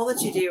all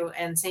that you do.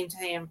 And same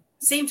time,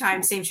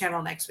 same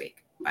channel next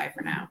week. Bye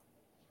for now.